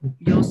don't.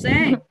 Yo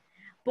sé.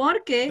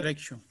 Porque,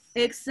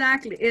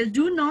 exactly, el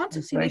do not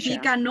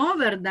significa no,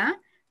 ¿verdad?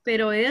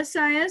 Pero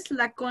esa es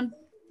la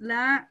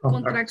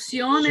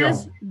contracción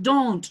es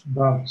don't.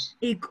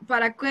 ¿Y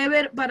para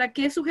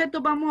qué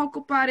sujeto vamos a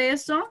ocupar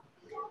eso?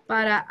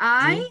 Para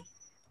I,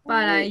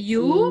 para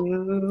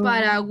you,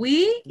 para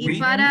we y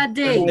para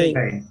they.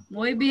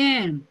 Muy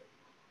bien.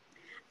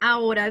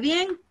 Ahora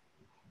bien,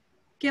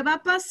 ¿qué va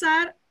a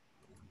pasar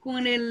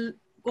con he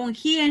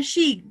and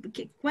she?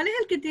 ¿Cuál es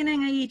el que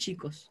tienen ahí,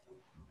 chicos?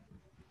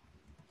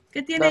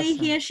 ¿Qué tiene ahí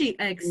he and she?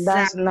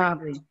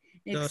 Exactly.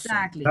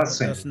 Exactly.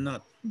 Does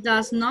not.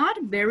 Does not,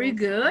 very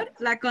good.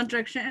 La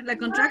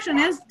contraction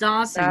es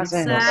doesn't.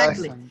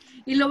 Exactly.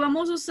 Y lo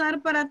vamos a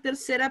usar para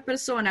tercera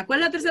persona. ¿Cuál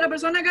es la tercera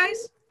persona,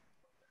 guys?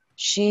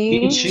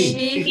 She.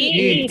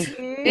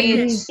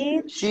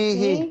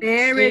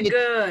 Very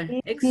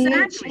good.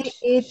 Exactly.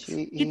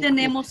 Y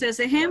tenemos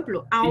ese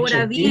ejemplo.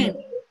 Ahora bien.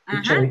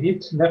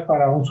 It no es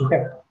para un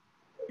sujeto.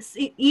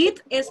 It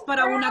es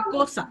para una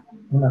cosa.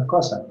 Una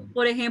cosa.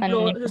 Por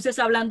ejemplo, usted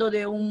está hablando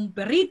de un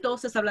perrito,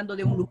 usted está hablando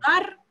de un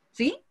lugar,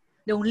 ¿sí?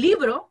 De un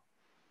libro,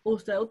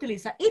 usted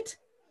utiliza it.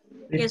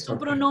 Que es un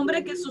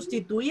pronombre que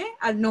sustituye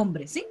al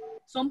nombre, ¿sí?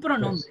 Son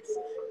pronombres.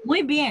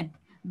 Muy bien.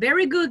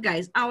 Very good,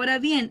 guys. Ahora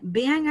bien,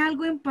 vean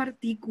algo en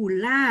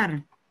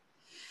particular.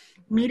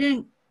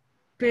 Miren,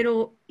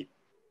 pero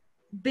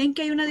ven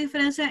que hay una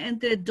diferencia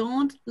entre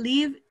don't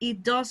live y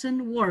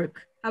doesn't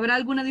work. ¿Habrá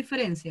alguna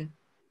diferencia?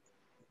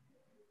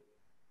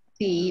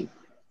 Sí.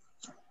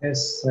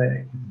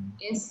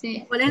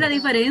 ¿Cuál es la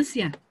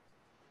diferencia?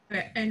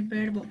 El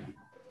verbo.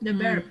 The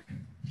verb.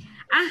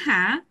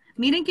 Ajá.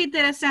 Miren qué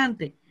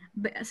interesante.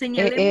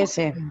 Señalemos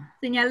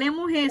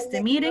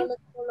este. Miren.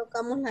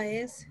 Colocamos la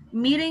S.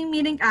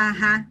 Miren.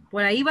 Ajá.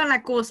 Por ahí va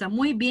la cosa.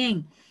 Muy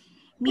bien.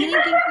 Miren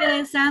qué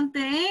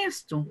interesante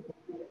esto.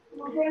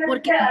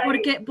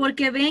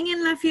 Porque ven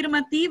en la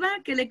afirmativa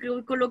que le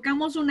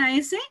colocamos una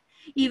S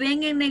y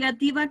ven en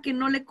negativa que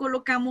no le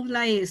colocamos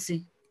la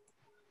S.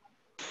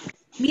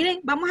 Miren,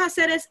 vamos a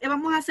hacer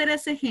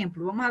ese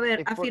ejemplo. Vamos a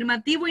ver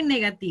afirmativo y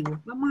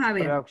negativo. Vamos a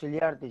ver. Para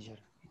auxiliar,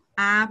 teacher.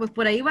 Ah, pues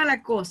por ahí va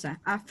la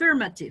cosa.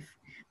 Affirmative.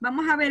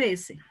 Vamos a ver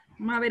ese.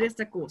 Vamos a ver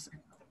esta cosa.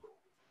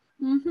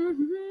 All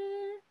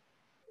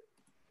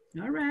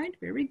right,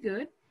 very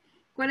good.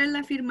 ¿Cuál es la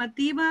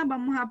afirmativa?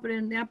 Vamos a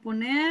aprender a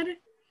poner.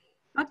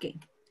 Ok.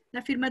 La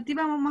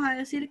afirmativa vamos a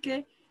decir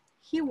que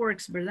he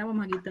works, ¿verdad?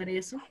 Vamos a quitar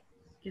eso.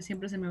 Que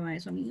siempre se me va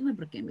eso a mí. No sé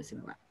por qué se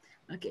me va.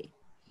 Ok.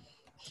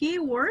 He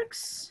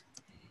works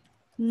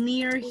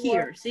near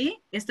here,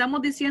 ¿sí?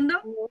 Estamos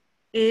diciendo,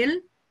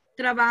 él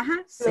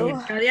trabaja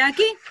cerca de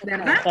aquí,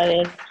 ¿verdad?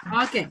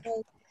 Ok.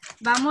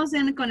 Vamos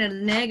con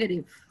el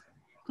negative.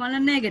 Con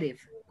la negative.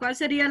 ¿Cuál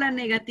sería la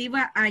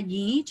negativa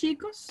allí,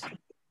 chicos?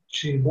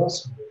 He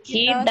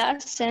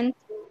doesn't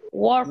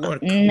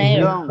work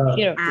near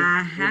here.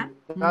 Ajá.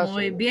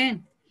 Muy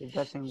bien.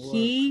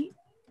 He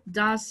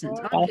doesn't.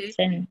 Okay.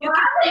 He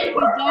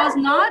does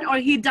not or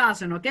he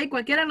doesn't, ¿ok?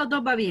 Cualquiera de los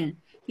dos va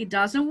bien. He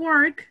doesn't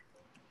work,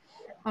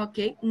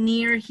 ok,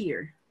 near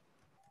here.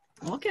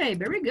 Ok,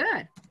 very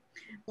good.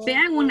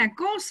 Vean una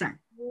cosa.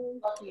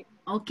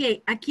 Ok,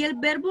 aquí el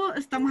verbo,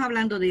 estamos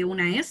hablando de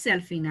una S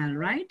al final,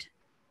 right?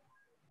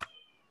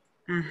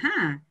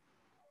 Ajá,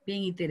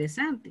 bien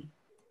interesante.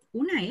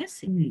 Una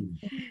S.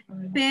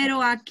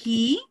 Pero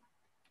aquí,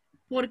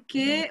 ¿por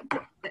qué?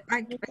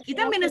 Aquí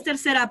también es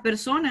tercera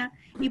persona.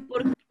 ¿Y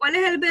cuál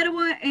es el verbo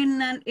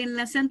en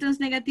la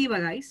sentence negativa,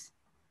 guys?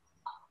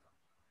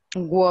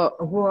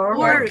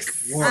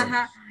 Works.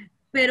 Ajá.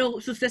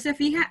 Pero si usted se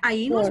fija,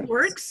 ahí no es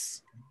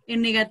works.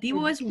 En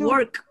negativo es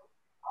work.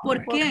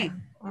 ¿Por qué?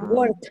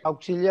 Work.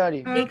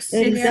 Auxiliary.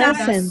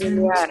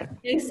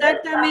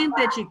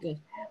 Exactamente,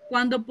 chicos.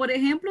 Cuando, por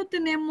ejemplo,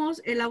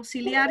 tenemos el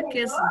auxiliar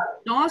que es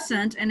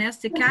doesn't, en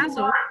este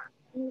caso,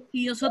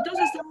 y nosotros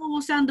estamos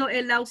usando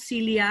el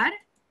auxiliar,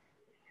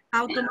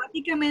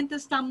 automáticamente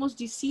estamos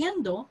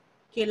diciendo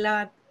que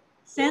la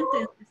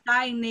sentence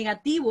está en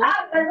negativo,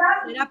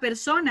 la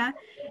persona,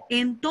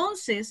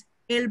 entonces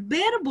el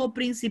verbo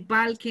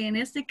principal, que en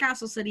este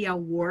caso sería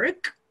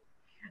work,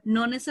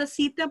 no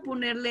necesita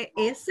ponerle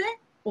S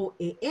o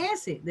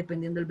ES,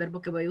 dependiendo del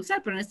verbo que voy a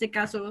usar, pero en este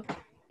caso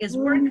es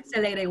work,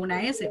 se le agrega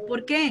una S.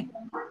 ¿Por qué?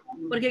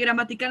 Porque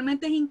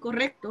gramaticalmente es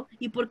incorrecto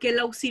y porque el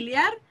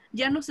auxiliar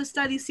ya nos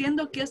está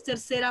diciendo que es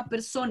tercera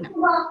persona.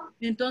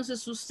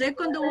 Entonces, usted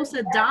cuando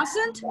use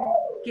doesn't,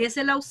 que es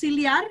el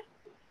auxiliar,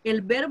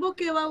 el verbo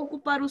que va a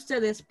ocupar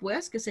usted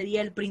después, que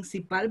sería el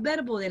principal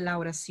verbo de la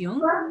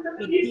oración,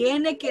 lo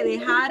tiene que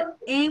dejar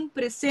en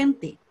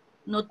presente.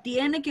 No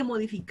tiene que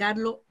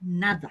modificarlo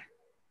nada.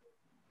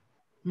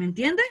 ¿Me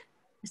entiende?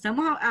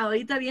 Estamos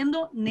ahorita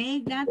viendo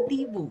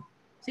negativo.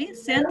 ¿Sí?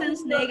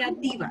 Sentence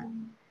negativa.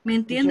 ¿Me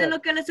entiende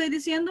lo que le estoy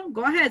diciendo?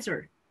 Go ahead,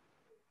 sir.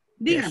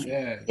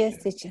 Dígame. Yes,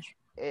 teacher.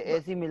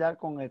 Es similar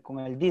con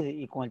el did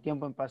y con el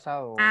tiempo en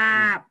pasado.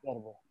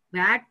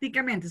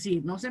 Prácticamente,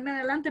 sí. No se me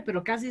adelante,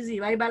 pero casi sí.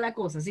 Ahí va la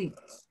cosa, sí.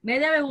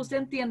 Media vez usted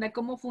entienda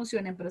cómo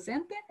funciona en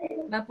presente,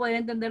 va a poder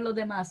entender los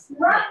demás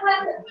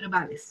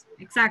verbales.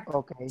 Exacto.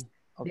 Okay.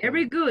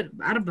 Very good.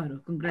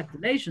 Bárbaro.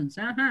 Congratulations.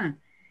 Ajá.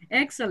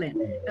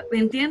 Excelente.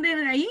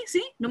 ¿Entienden ahí?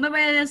 Sí. No me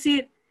vaya a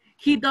decir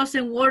he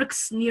doesn't work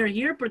near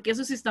here, porque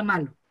eso sí está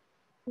malo.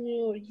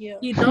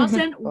 He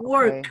doesn't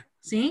work.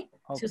 ¿Sí?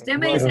 Si usted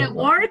me dice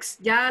works,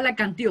 ya la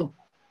canteó.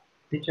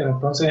 Teacher,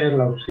 entonces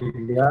el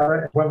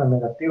auxiliar, bueno, el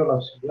negativo, el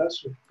auxiliar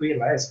sustituye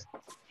la S.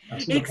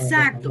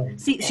 Exacto.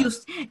 Sí,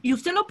 y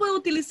usted lo puede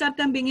utilizar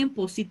también en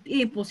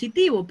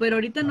positivo, pero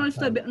ahorita no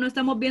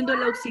estamos viendo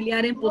el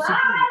auxiliar en positivo.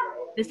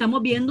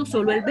 Estamos viendo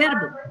solo el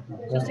verbo.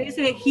 Si usted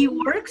dice he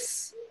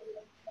works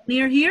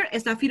near here,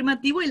 está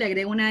afirmativo y le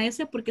agrega una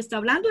S porque está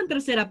hablando en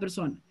tercera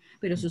persona.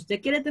 Pero si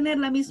usted quiere tener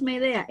la misma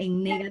idea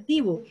en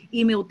negativo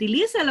y me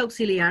utiliza el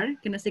auxiliar,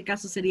 que en este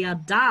caso sería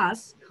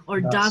does o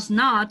does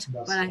not,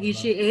 para he,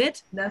 she, it.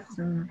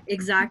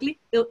 Exactly.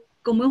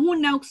 Como es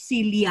un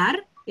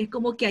auxiliar, es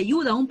como que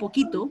ayuda un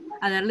poquito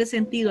a darle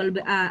sentido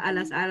a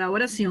la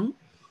oración.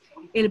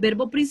 El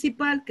verbo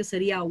principal, que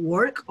sería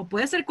work, o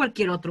puede ser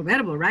cualquier otro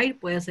verbo, right?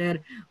 Puede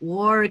ser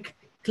work,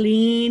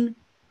 clean,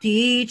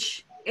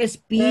 teach,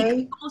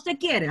 speak, como usted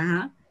quiera.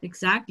 Ajá.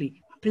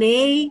 Exactly.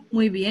 Play,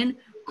 muy bien.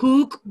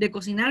 Cook, de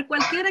cocinar,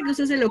 cualquiera que a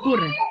usted se le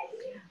ocurra.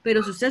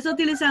 Pero si usted está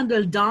utilizando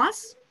el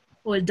does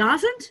o el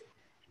doesn't,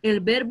 el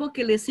verbo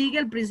que le sigue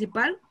al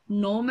principal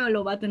no me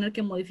lo va a tener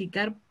que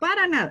modificar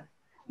para nada.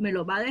 Me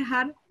lo va a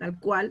dejar tal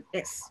cual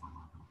es.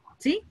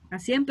 ¿Sí?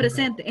 Así en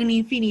presente, en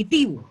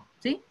infinitivo.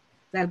 ¿Sí?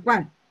 Tal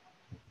cual.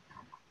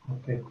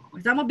 Okay.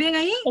 ¿Estamos bien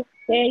ahí?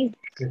 Okay.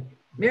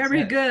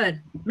 Very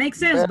good. Makes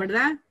sense,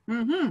 ¿verdad?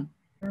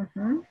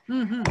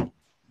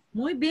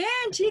 Muy bien,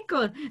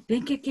 chicos.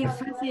 Ven que qué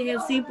fácil es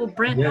el simple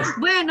present. Yes.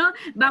 Bueno,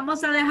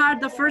 vamos a dejar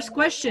the first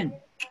question.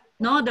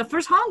 No, the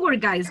first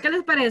homework, guys. ¿Qué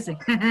les parece?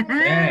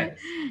 Yes.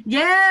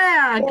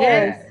 Yeah,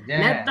 okay. Yes.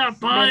 Let the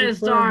party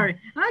start.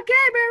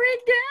 Okay, very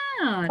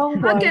good.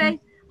 Homework. Okay,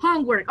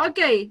 homework.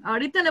 Okay,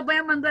 ahorita les voy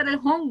a mandar el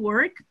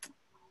homework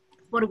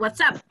por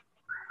WhatsApp.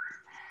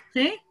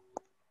 ¿Sí?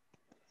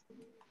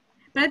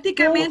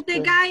 Prácticamente,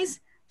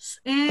 guys,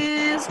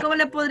 es, ¿cómo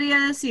le podría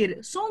decir?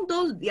 Son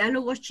dos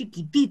diálogos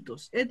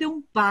chiquititos, es de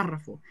un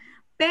párrafo,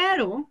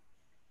 pero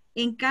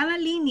en cada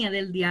línea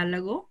del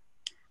diálogo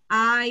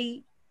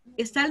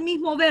está el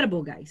mismo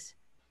verbo, guys,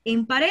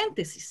 en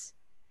paréntesis.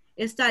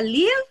 Está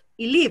live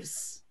y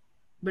lives,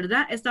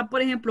 ¿verdad? Está,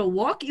 por ejemplo,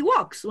 walk y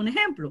walks, un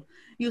ejemplo.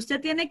 Y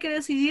usted tiene que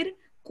decidir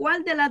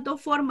cuál de las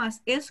dos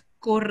formas es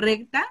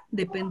correcta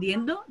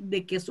dependiendo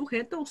de qué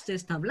sujeto usted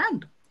está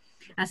hablando.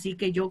 Así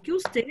que yo que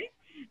usted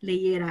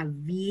leyera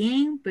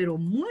bien, pero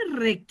muy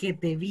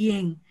requete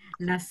bien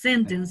las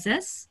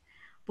sentences,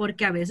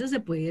 porque a veces se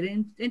puede ir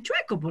en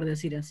chueco, por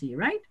decir así,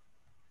 right?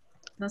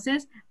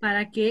 Entonces,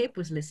 para que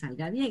pues le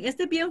salga bien.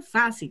 Este es bien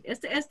fácil.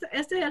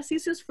 Este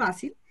ejercicio es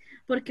fácil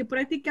porque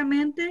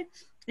prácticamente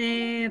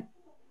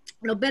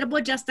los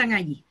verbos ya están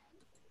allí.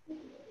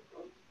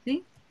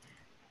 ¿Sí?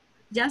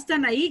 Ya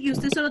están ahí y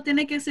usted solo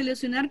tiene que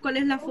seleccionar cuál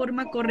es la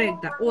forma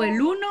correcta, o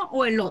el uno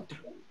o el otro.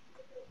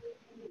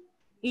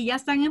 Y ya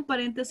están en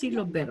paréntesis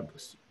los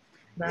verbos.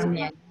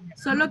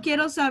 Solo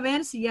quiero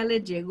saber si ya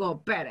les llegó.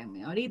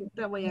 Espérenme,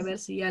 ahorita voy a ver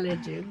si ya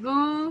les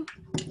llegó.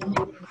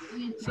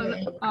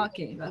 Ok,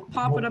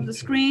 pop it up the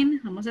screen.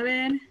 Vamos a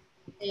ver.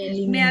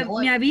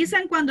 Me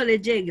avisan cuando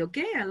les llegue, ¿ok?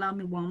 Allow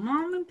me one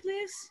moment,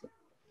 please.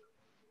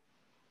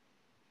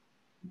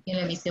 Que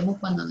le avisemos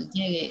cuando nos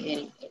llegue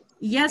el...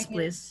 Yes,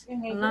 please.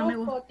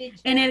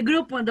 En el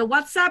grupo, en the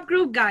WhatsApp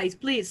group, guys,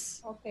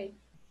 please. Okay.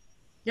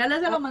 Ya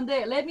les lo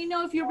mandé. Let me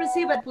know if you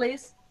receive it,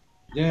 please.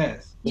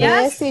 Yes.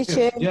 Yes?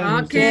 teacher.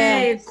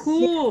 Okay, Yes.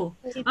 cool.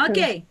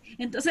 Okay,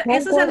 entonces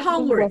ese es el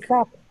homework.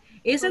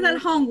 Ese es el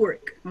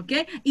homework, ¿ok?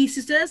 Y si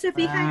ustedes se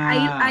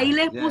fijan, ahí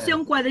les puse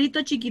un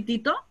cuadrito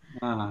chiquitito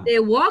de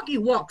walk y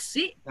walk,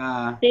 ¿sí?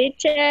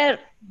 Teacher.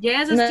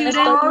 Yes, No,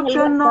 student.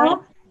 Yo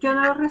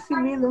no lo he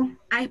recibido.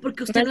 Ay,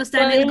 porque usted no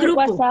está en el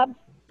grupo. WhatsApp.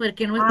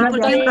 Porque no, No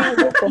estoy en el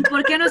grupo. ¿Y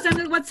por qué no está en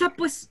el WhatsApp?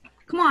 Pues,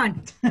 come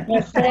on.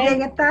 No sé.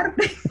 Llegué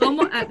tarde.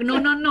 ¿Cómo?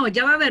 No,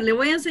 ya va a ver, le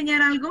voy a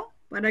enseñar algo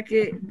para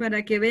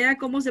que vea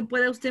cómo se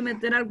puede usted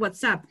meter al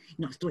WhatsApp.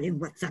 No estoy en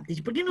WhatsApp.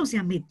 ¿Por qué no se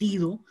ha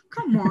metido?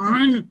 Come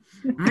on.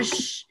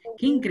 Ash,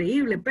 qué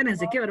increíble.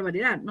 Espérense, qué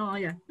barbaridad. No,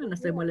 ya, no la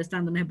estoy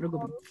molestando, no se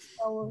preocupen.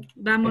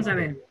 Vamos a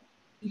ver.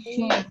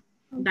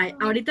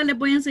 Ahorita les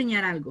voy a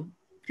enseñar algo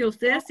que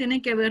ustedes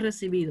tienen que haber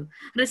recibido.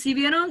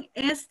 ¿Recibieron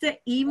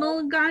este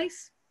email,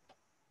 guys?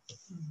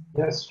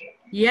 Yes.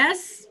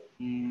 Yes.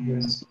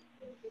 Yes.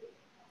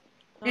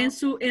 En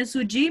su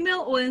Gmail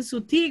o en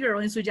su Tigger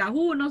o en su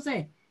Yahoo, no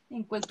sé.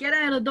 En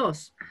cualquiera de los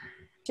dos.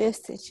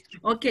 Yes, teacher.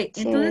 Ok,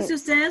 entonces si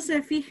ustedes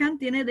se fijan,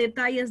 tiene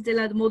detalles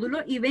del módulo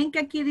y ven que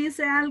aquí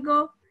dice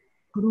algo.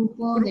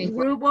 Grupo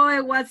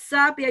de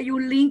WhatsApp y hay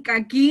un link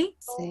aquí.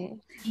 Sí.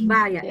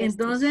 Vaya, Yes,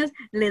 entonces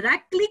le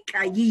da clic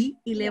allí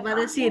y le va a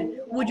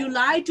decir, would you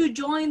like to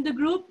join the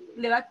group?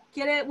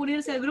 ¿Quiere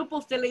unirse al grupo?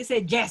 Usted le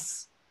dice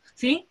yes.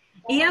 ¿Sí?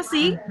 Y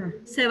así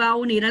se va a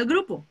unir al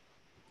grupo.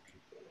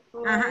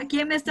 Ajá.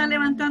 ¿Quién me está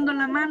levantando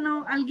la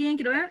mano? ¿Alguien?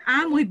 Quiero ver.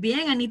 Ah, muy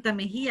bien, Anita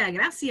Mejía.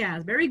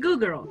 Gracias. Very good,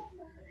 girl.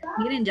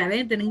 Miren, ya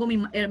ven, tengo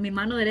mi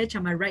mano derecha,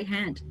 my right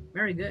hand.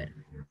 Very good.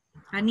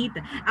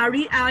 Anita.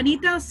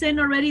 Anita sent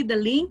already the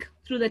link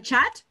through the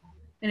chat.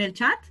 En el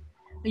chat.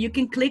 You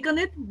can click on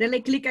it.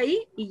 Dele clic ahí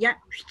y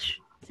ya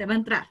se va a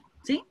entrar.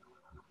 ¿Sí?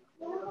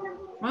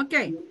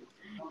 Okay.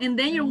 And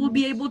then you will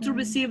be able to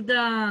receive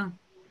the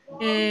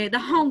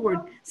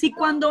homework. Si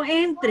cuando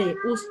entre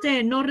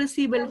usted no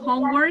recibe el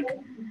homework,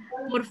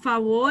 por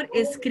favor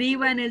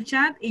escriba en el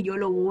chat y yo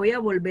lo voy a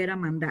volver a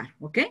mandar,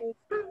 ¿ok?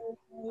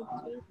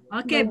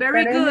 Ok,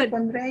 very good.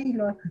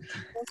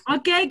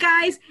 Ok,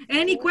 guys,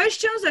 any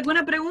questions?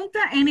 ¿Alguna pregunta?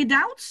 Any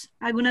doubts?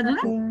 ¿Alguna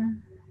duda?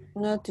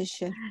 No,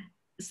 teacher.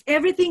 Is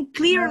everything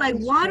clear like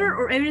water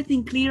or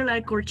everything clear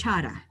like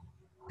horchata?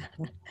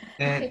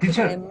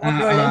 Teacher,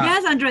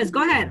 yes, Andres,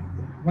 go ahead.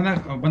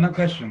 One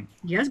question.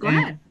 Yes, go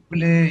ahead.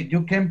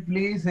 You can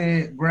please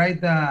write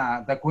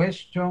the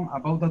question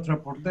about the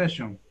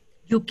transportation.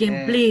 You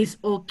can please,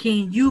 or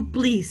can you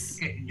please?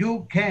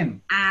 You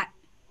can.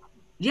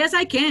 Yes,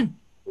 I can.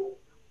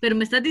 Pero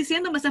me estás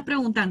diciendo, me estás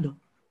preguntando.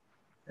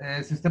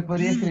 Si usted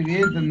podría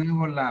escribir de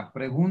nuevo la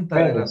pregunta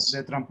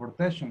de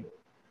transportation.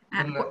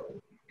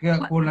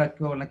 Con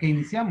la que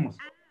iniciamos.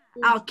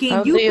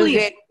 Can you please?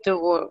 Get to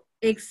work?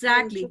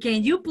 Exactly.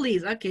 Can you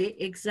please? Okay,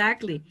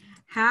 exactly.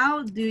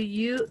 How do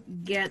you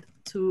get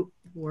to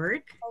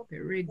work?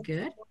 Very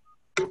good.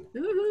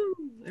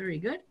 Very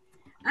good.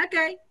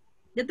 Okay.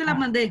 Ya te la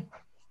mandé.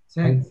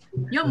 Sí.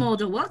 You're more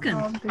than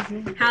welcome.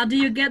 How do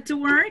you get to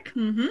work?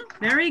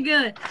 Very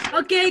good.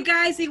 Okay,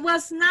 guys, it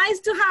was nice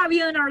to have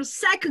you in our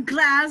second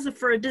class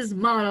for this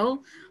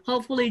model.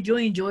 Hopefully you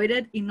enjoyed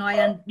it y no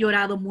hayan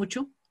llorado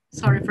mucho.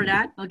 Sorry for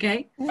that,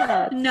 okay?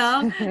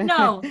 No.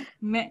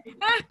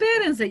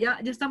 Espérense, ya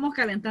estamos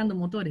calentando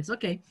motores.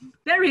 Okay,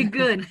 very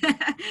good.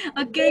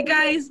 Okay,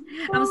 guys,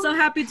 I'm so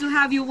happy to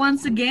have you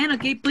once again.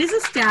 Okay, please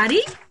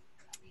study.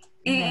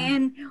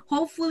 And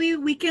hopefully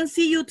we can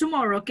see you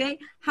tomorrow, okay?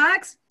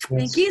 Hugs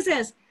and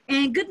kisses.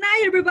 And good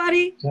night,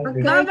 everybody.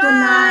 Okay, Bye-bye. good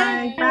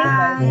night.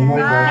 Bye.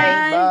 Bye.